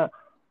texture,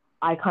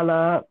 eye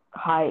color,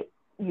 height,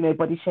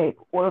 body shape,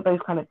 all of those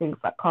kind of things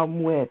that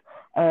come with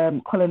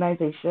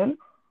colonization.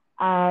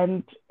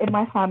 And in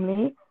my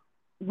family,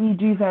 we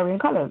do vary in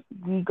colors.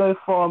 We go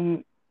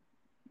from,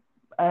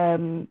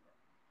 um,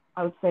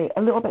 I would say,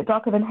 a little bit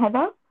darker than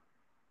Heather,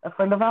 a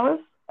friend of ours,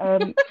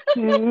 to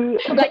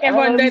Like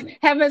everyone knows,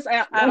 Heather's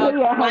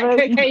yeah, my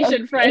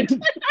Caucasian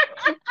friend.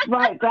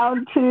 right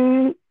down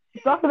to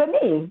darker than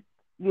me,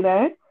 you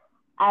know,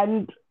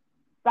 and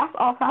that's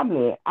our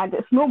family, and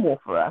it's normal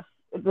for us.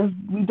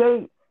 We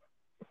don't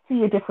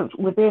see a difference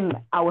within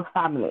our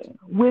family.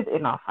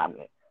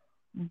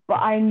 But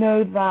I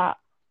know that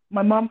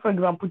my mum, for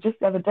example, just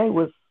the other day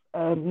was,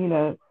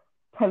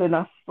 telling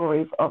us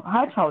stories of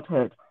her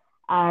childhood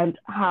and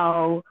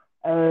how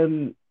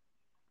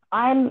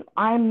I'm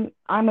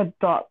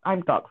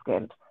dark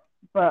skinned,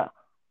 but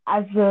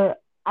as a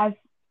as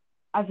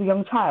as a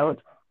young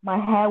child, my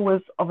hair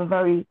was of a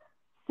very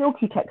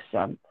silky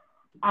texture,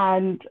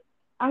 and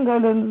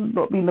Angolans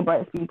not being the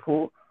brightest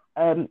people,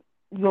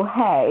 your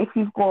hair, if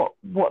you've got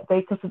what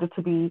they consider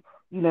to be,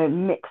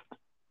 mixed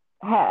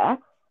hair,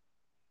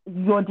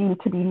 you're deemed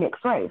to be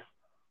mixed race.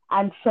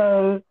 And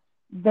so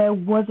there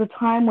was a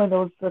time where there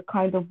was a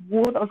kind of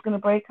war that was going to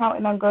break out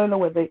in Angola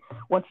where they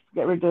wanted to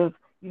get rid of,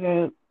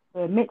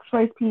 the mixed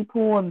race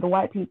people and the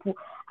white people.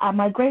 And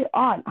my great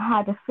aunt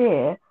had a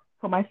fear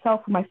for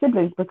myself and my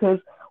siblings because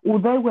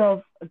although we're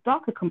of a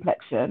darker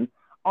complexion,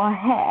 our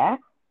hair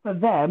for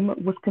them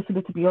was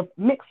considered to be of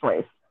mixed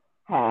race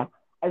hair.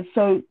 And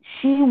so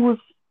she was,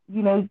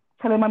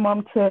 telling my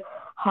mom to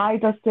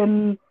hide us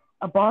in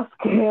a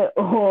basket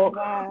or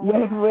Wow.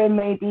 wherever it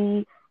may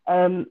be.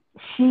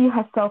 She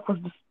herself was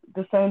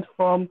disowned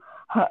from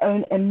her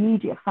own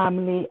immediate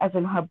family, as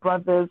in her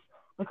brothers,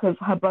 because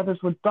her brothers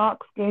were dark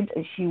skinned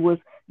and she was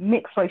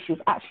mixed race. She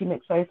was actually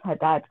mixed race. Her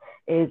dad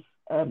is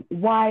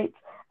white,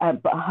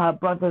 but her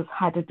brothers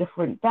had a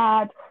different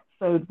dad.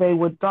 So they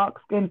were dark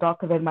skinned,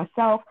 darker than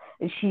myself,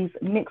 and she's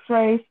mixed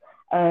race.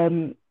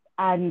 And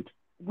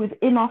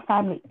within our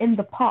family in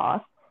the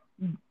past,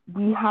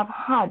 we have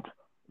had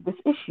this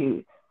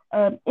issue.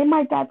 In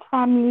my dad's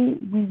family,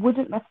 we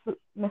wouldn't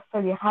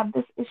necessarily have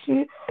this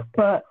issue,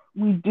 but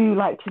we do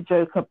like to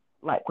joke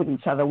like with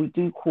each other. We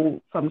do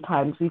call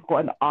sometimes. We've got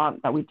an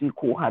aunt that we do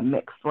call her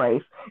mixed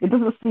race. It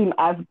doesn't seem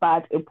as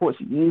bad in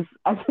Portuguese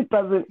as it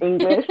does in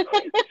English,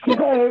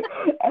 so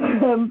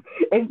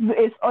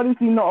it's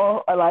honestly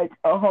not like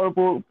a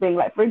horrible thing.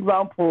 Like for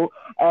example,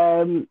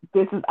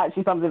 this is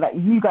actually something that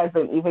you guys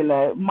don't even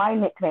know. My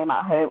nickname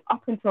at home,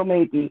 up until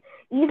maybe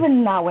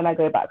even now when I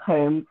go back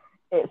home,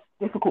 it's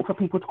difficult for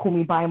people to call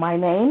me by my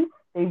name.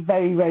 They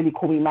very rarely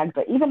call me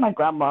Magda. Even my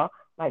grandma,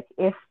 like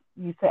if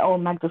you say, "Oh,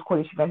 Magda's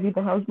calling," she's like, "Who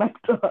the hell is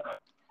Magda?"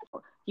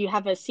 You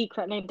have a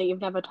secret name that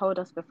you've never told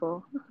us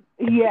before.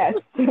 Yes,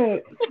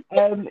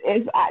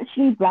 it's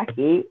actually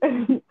Blackie.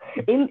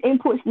 In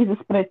Portuguese,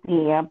 it's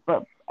Pretinha,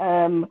 but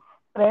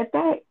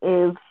Preta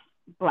is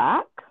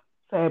black,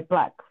 so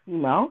black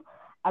female,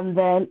 and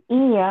then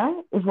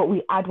Inha is what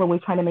we add when we're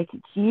trying to make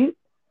it cute.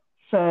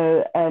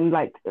 So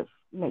like it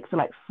makes it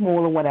like small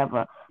or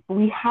whatever. But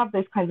we have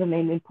those kinds of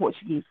names in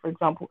Portuguese. For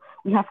example,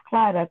 we have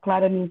Clara.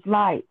 Clara means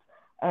light.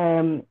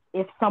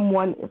 If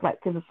someone is like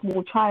there's a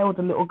small child,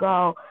 a little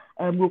girl,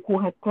 we'll call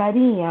her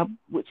Clarinha,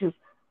 which is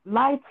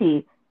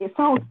lighty. It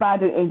sounds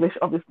bad in English,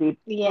 obviously,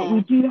 but we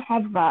Yeah. do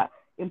have that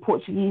in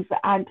Portuguese,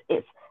 and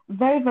it's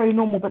very, very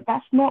normal. But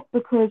that's not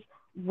because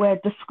we're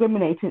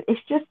discriminating.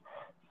 It's just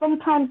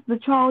sometimes the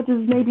child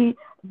is maybe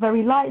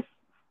very light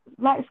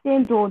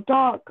skinned or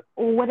dark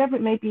or whatever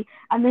it may be,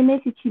 and they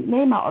make a cute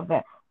name out of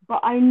it. But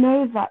I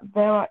know that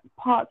there are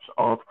parts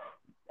of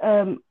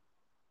um,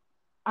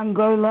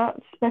 Angola,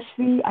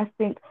 especially I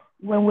think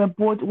where we're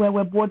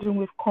bordering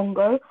with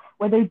Congo,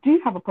 where they do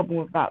have a problem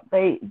with that.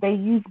 They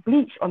use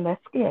bleach on their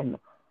skin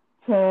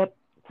to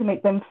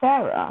make them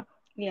fairer,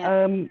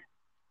 Yeah. um,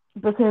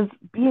 because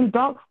being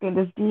dark skinned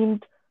is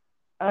deemed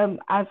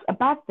as a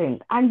bad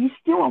thing, and you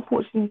still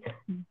unfortunately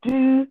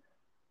do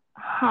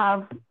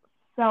have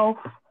self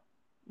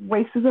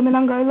racism in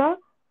Angola,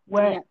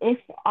 where Yeah. if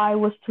I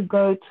was to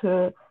go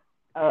to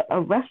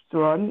a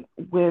restaurant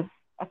with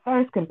a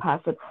fair skinned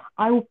person,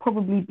 I will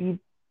probably be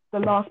the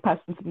last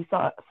person to be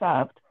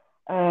served.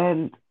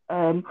 And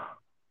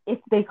if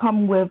they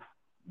come with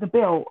the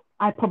bill,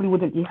 I probably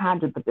wouldn't be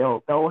handed the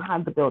bill. They'll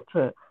hand the bill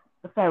to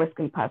the fair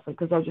skinned person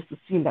because they'll just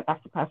assume that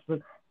that's the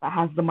person that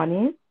has the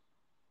money.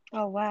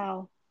 Oh,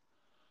 wow.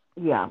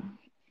 Yeah.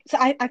 So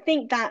I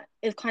think that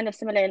is kind of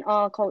similar in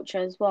our culture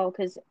as well,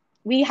 because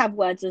we have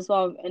words as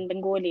well in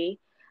Bengali.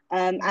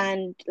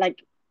 And like,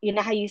 you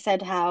know how you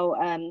said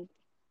how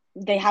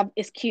they have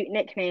it's cute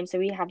nicknames, so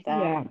we have that.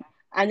 Yeah.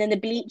 And then the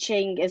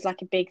bleaching is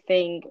like a big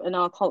thing in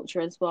our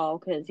culture as well,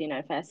 because you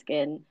know, fair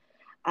skin.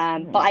 But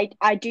Mm-hmm.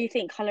 I do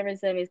think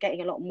colorism is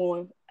getting a lot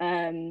more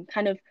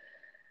kind of,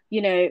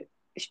 you know,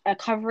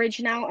 coverage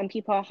now, and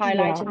people are Yeah.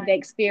 highlighting their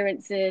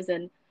experiences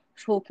and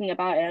talking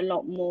about it a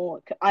lot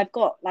more. I've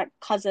got like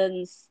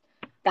cousins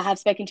that have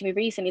spoken to me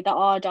recently that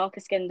are darker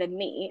skinned than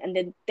me, and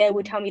then they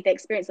would tell me the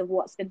experience of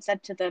what's been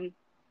said to them,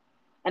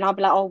 and I'll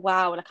be like, oh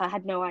wow, like I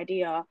had no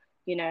idea,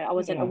 you know, I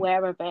wasn't Yeah.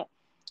 aware of it.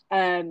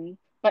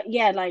 But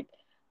yeah, like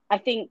I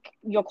think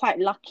you're quite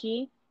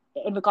lucky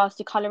in regards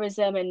to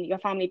colorism and your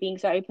family being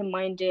so open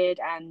minded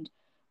and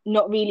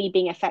not really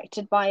being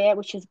affected by it,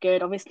 which is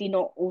good. Obviously,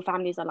 not all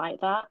families are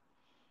like that.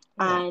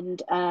 Yeah.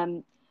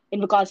 And in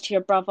regards to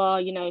your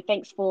brother, you know,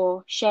 thanks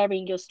for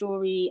sharing your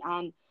story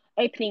and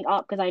opening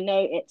up, because I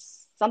know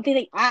it's something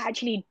that I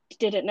actually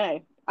didn't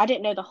know. I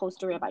didn't know the whole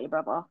story about your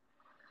brother.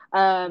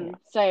 Yeah.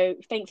 So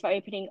thanks for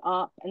opening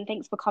up and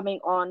thanks for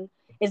coming on.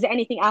 Is there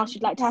anything else Thank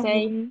you'd you like to for having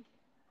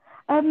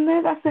say? me.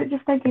 No, that's it.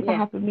 Just thank you for Yeah.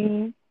 having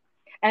me.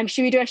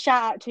 Should we do a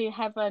shout out to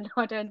Heaven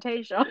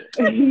Orientation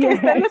in case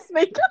they're Yeah.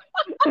 listening?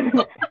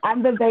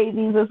 And the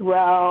babies as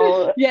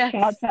well. Shout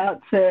Yes.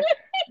 out to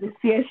the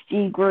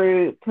CSG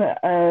group,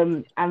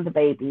 and the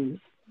babies.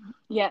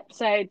 Yeah.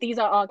 So these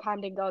are our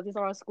Camden girls. These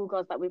are our school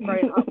girls that we've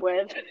grown up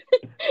with.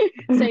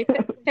 So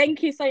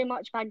thank you so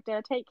much,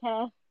 Magda. Take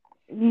care.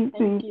 You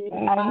Thank too. you.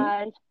 Bye.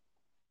 Bye.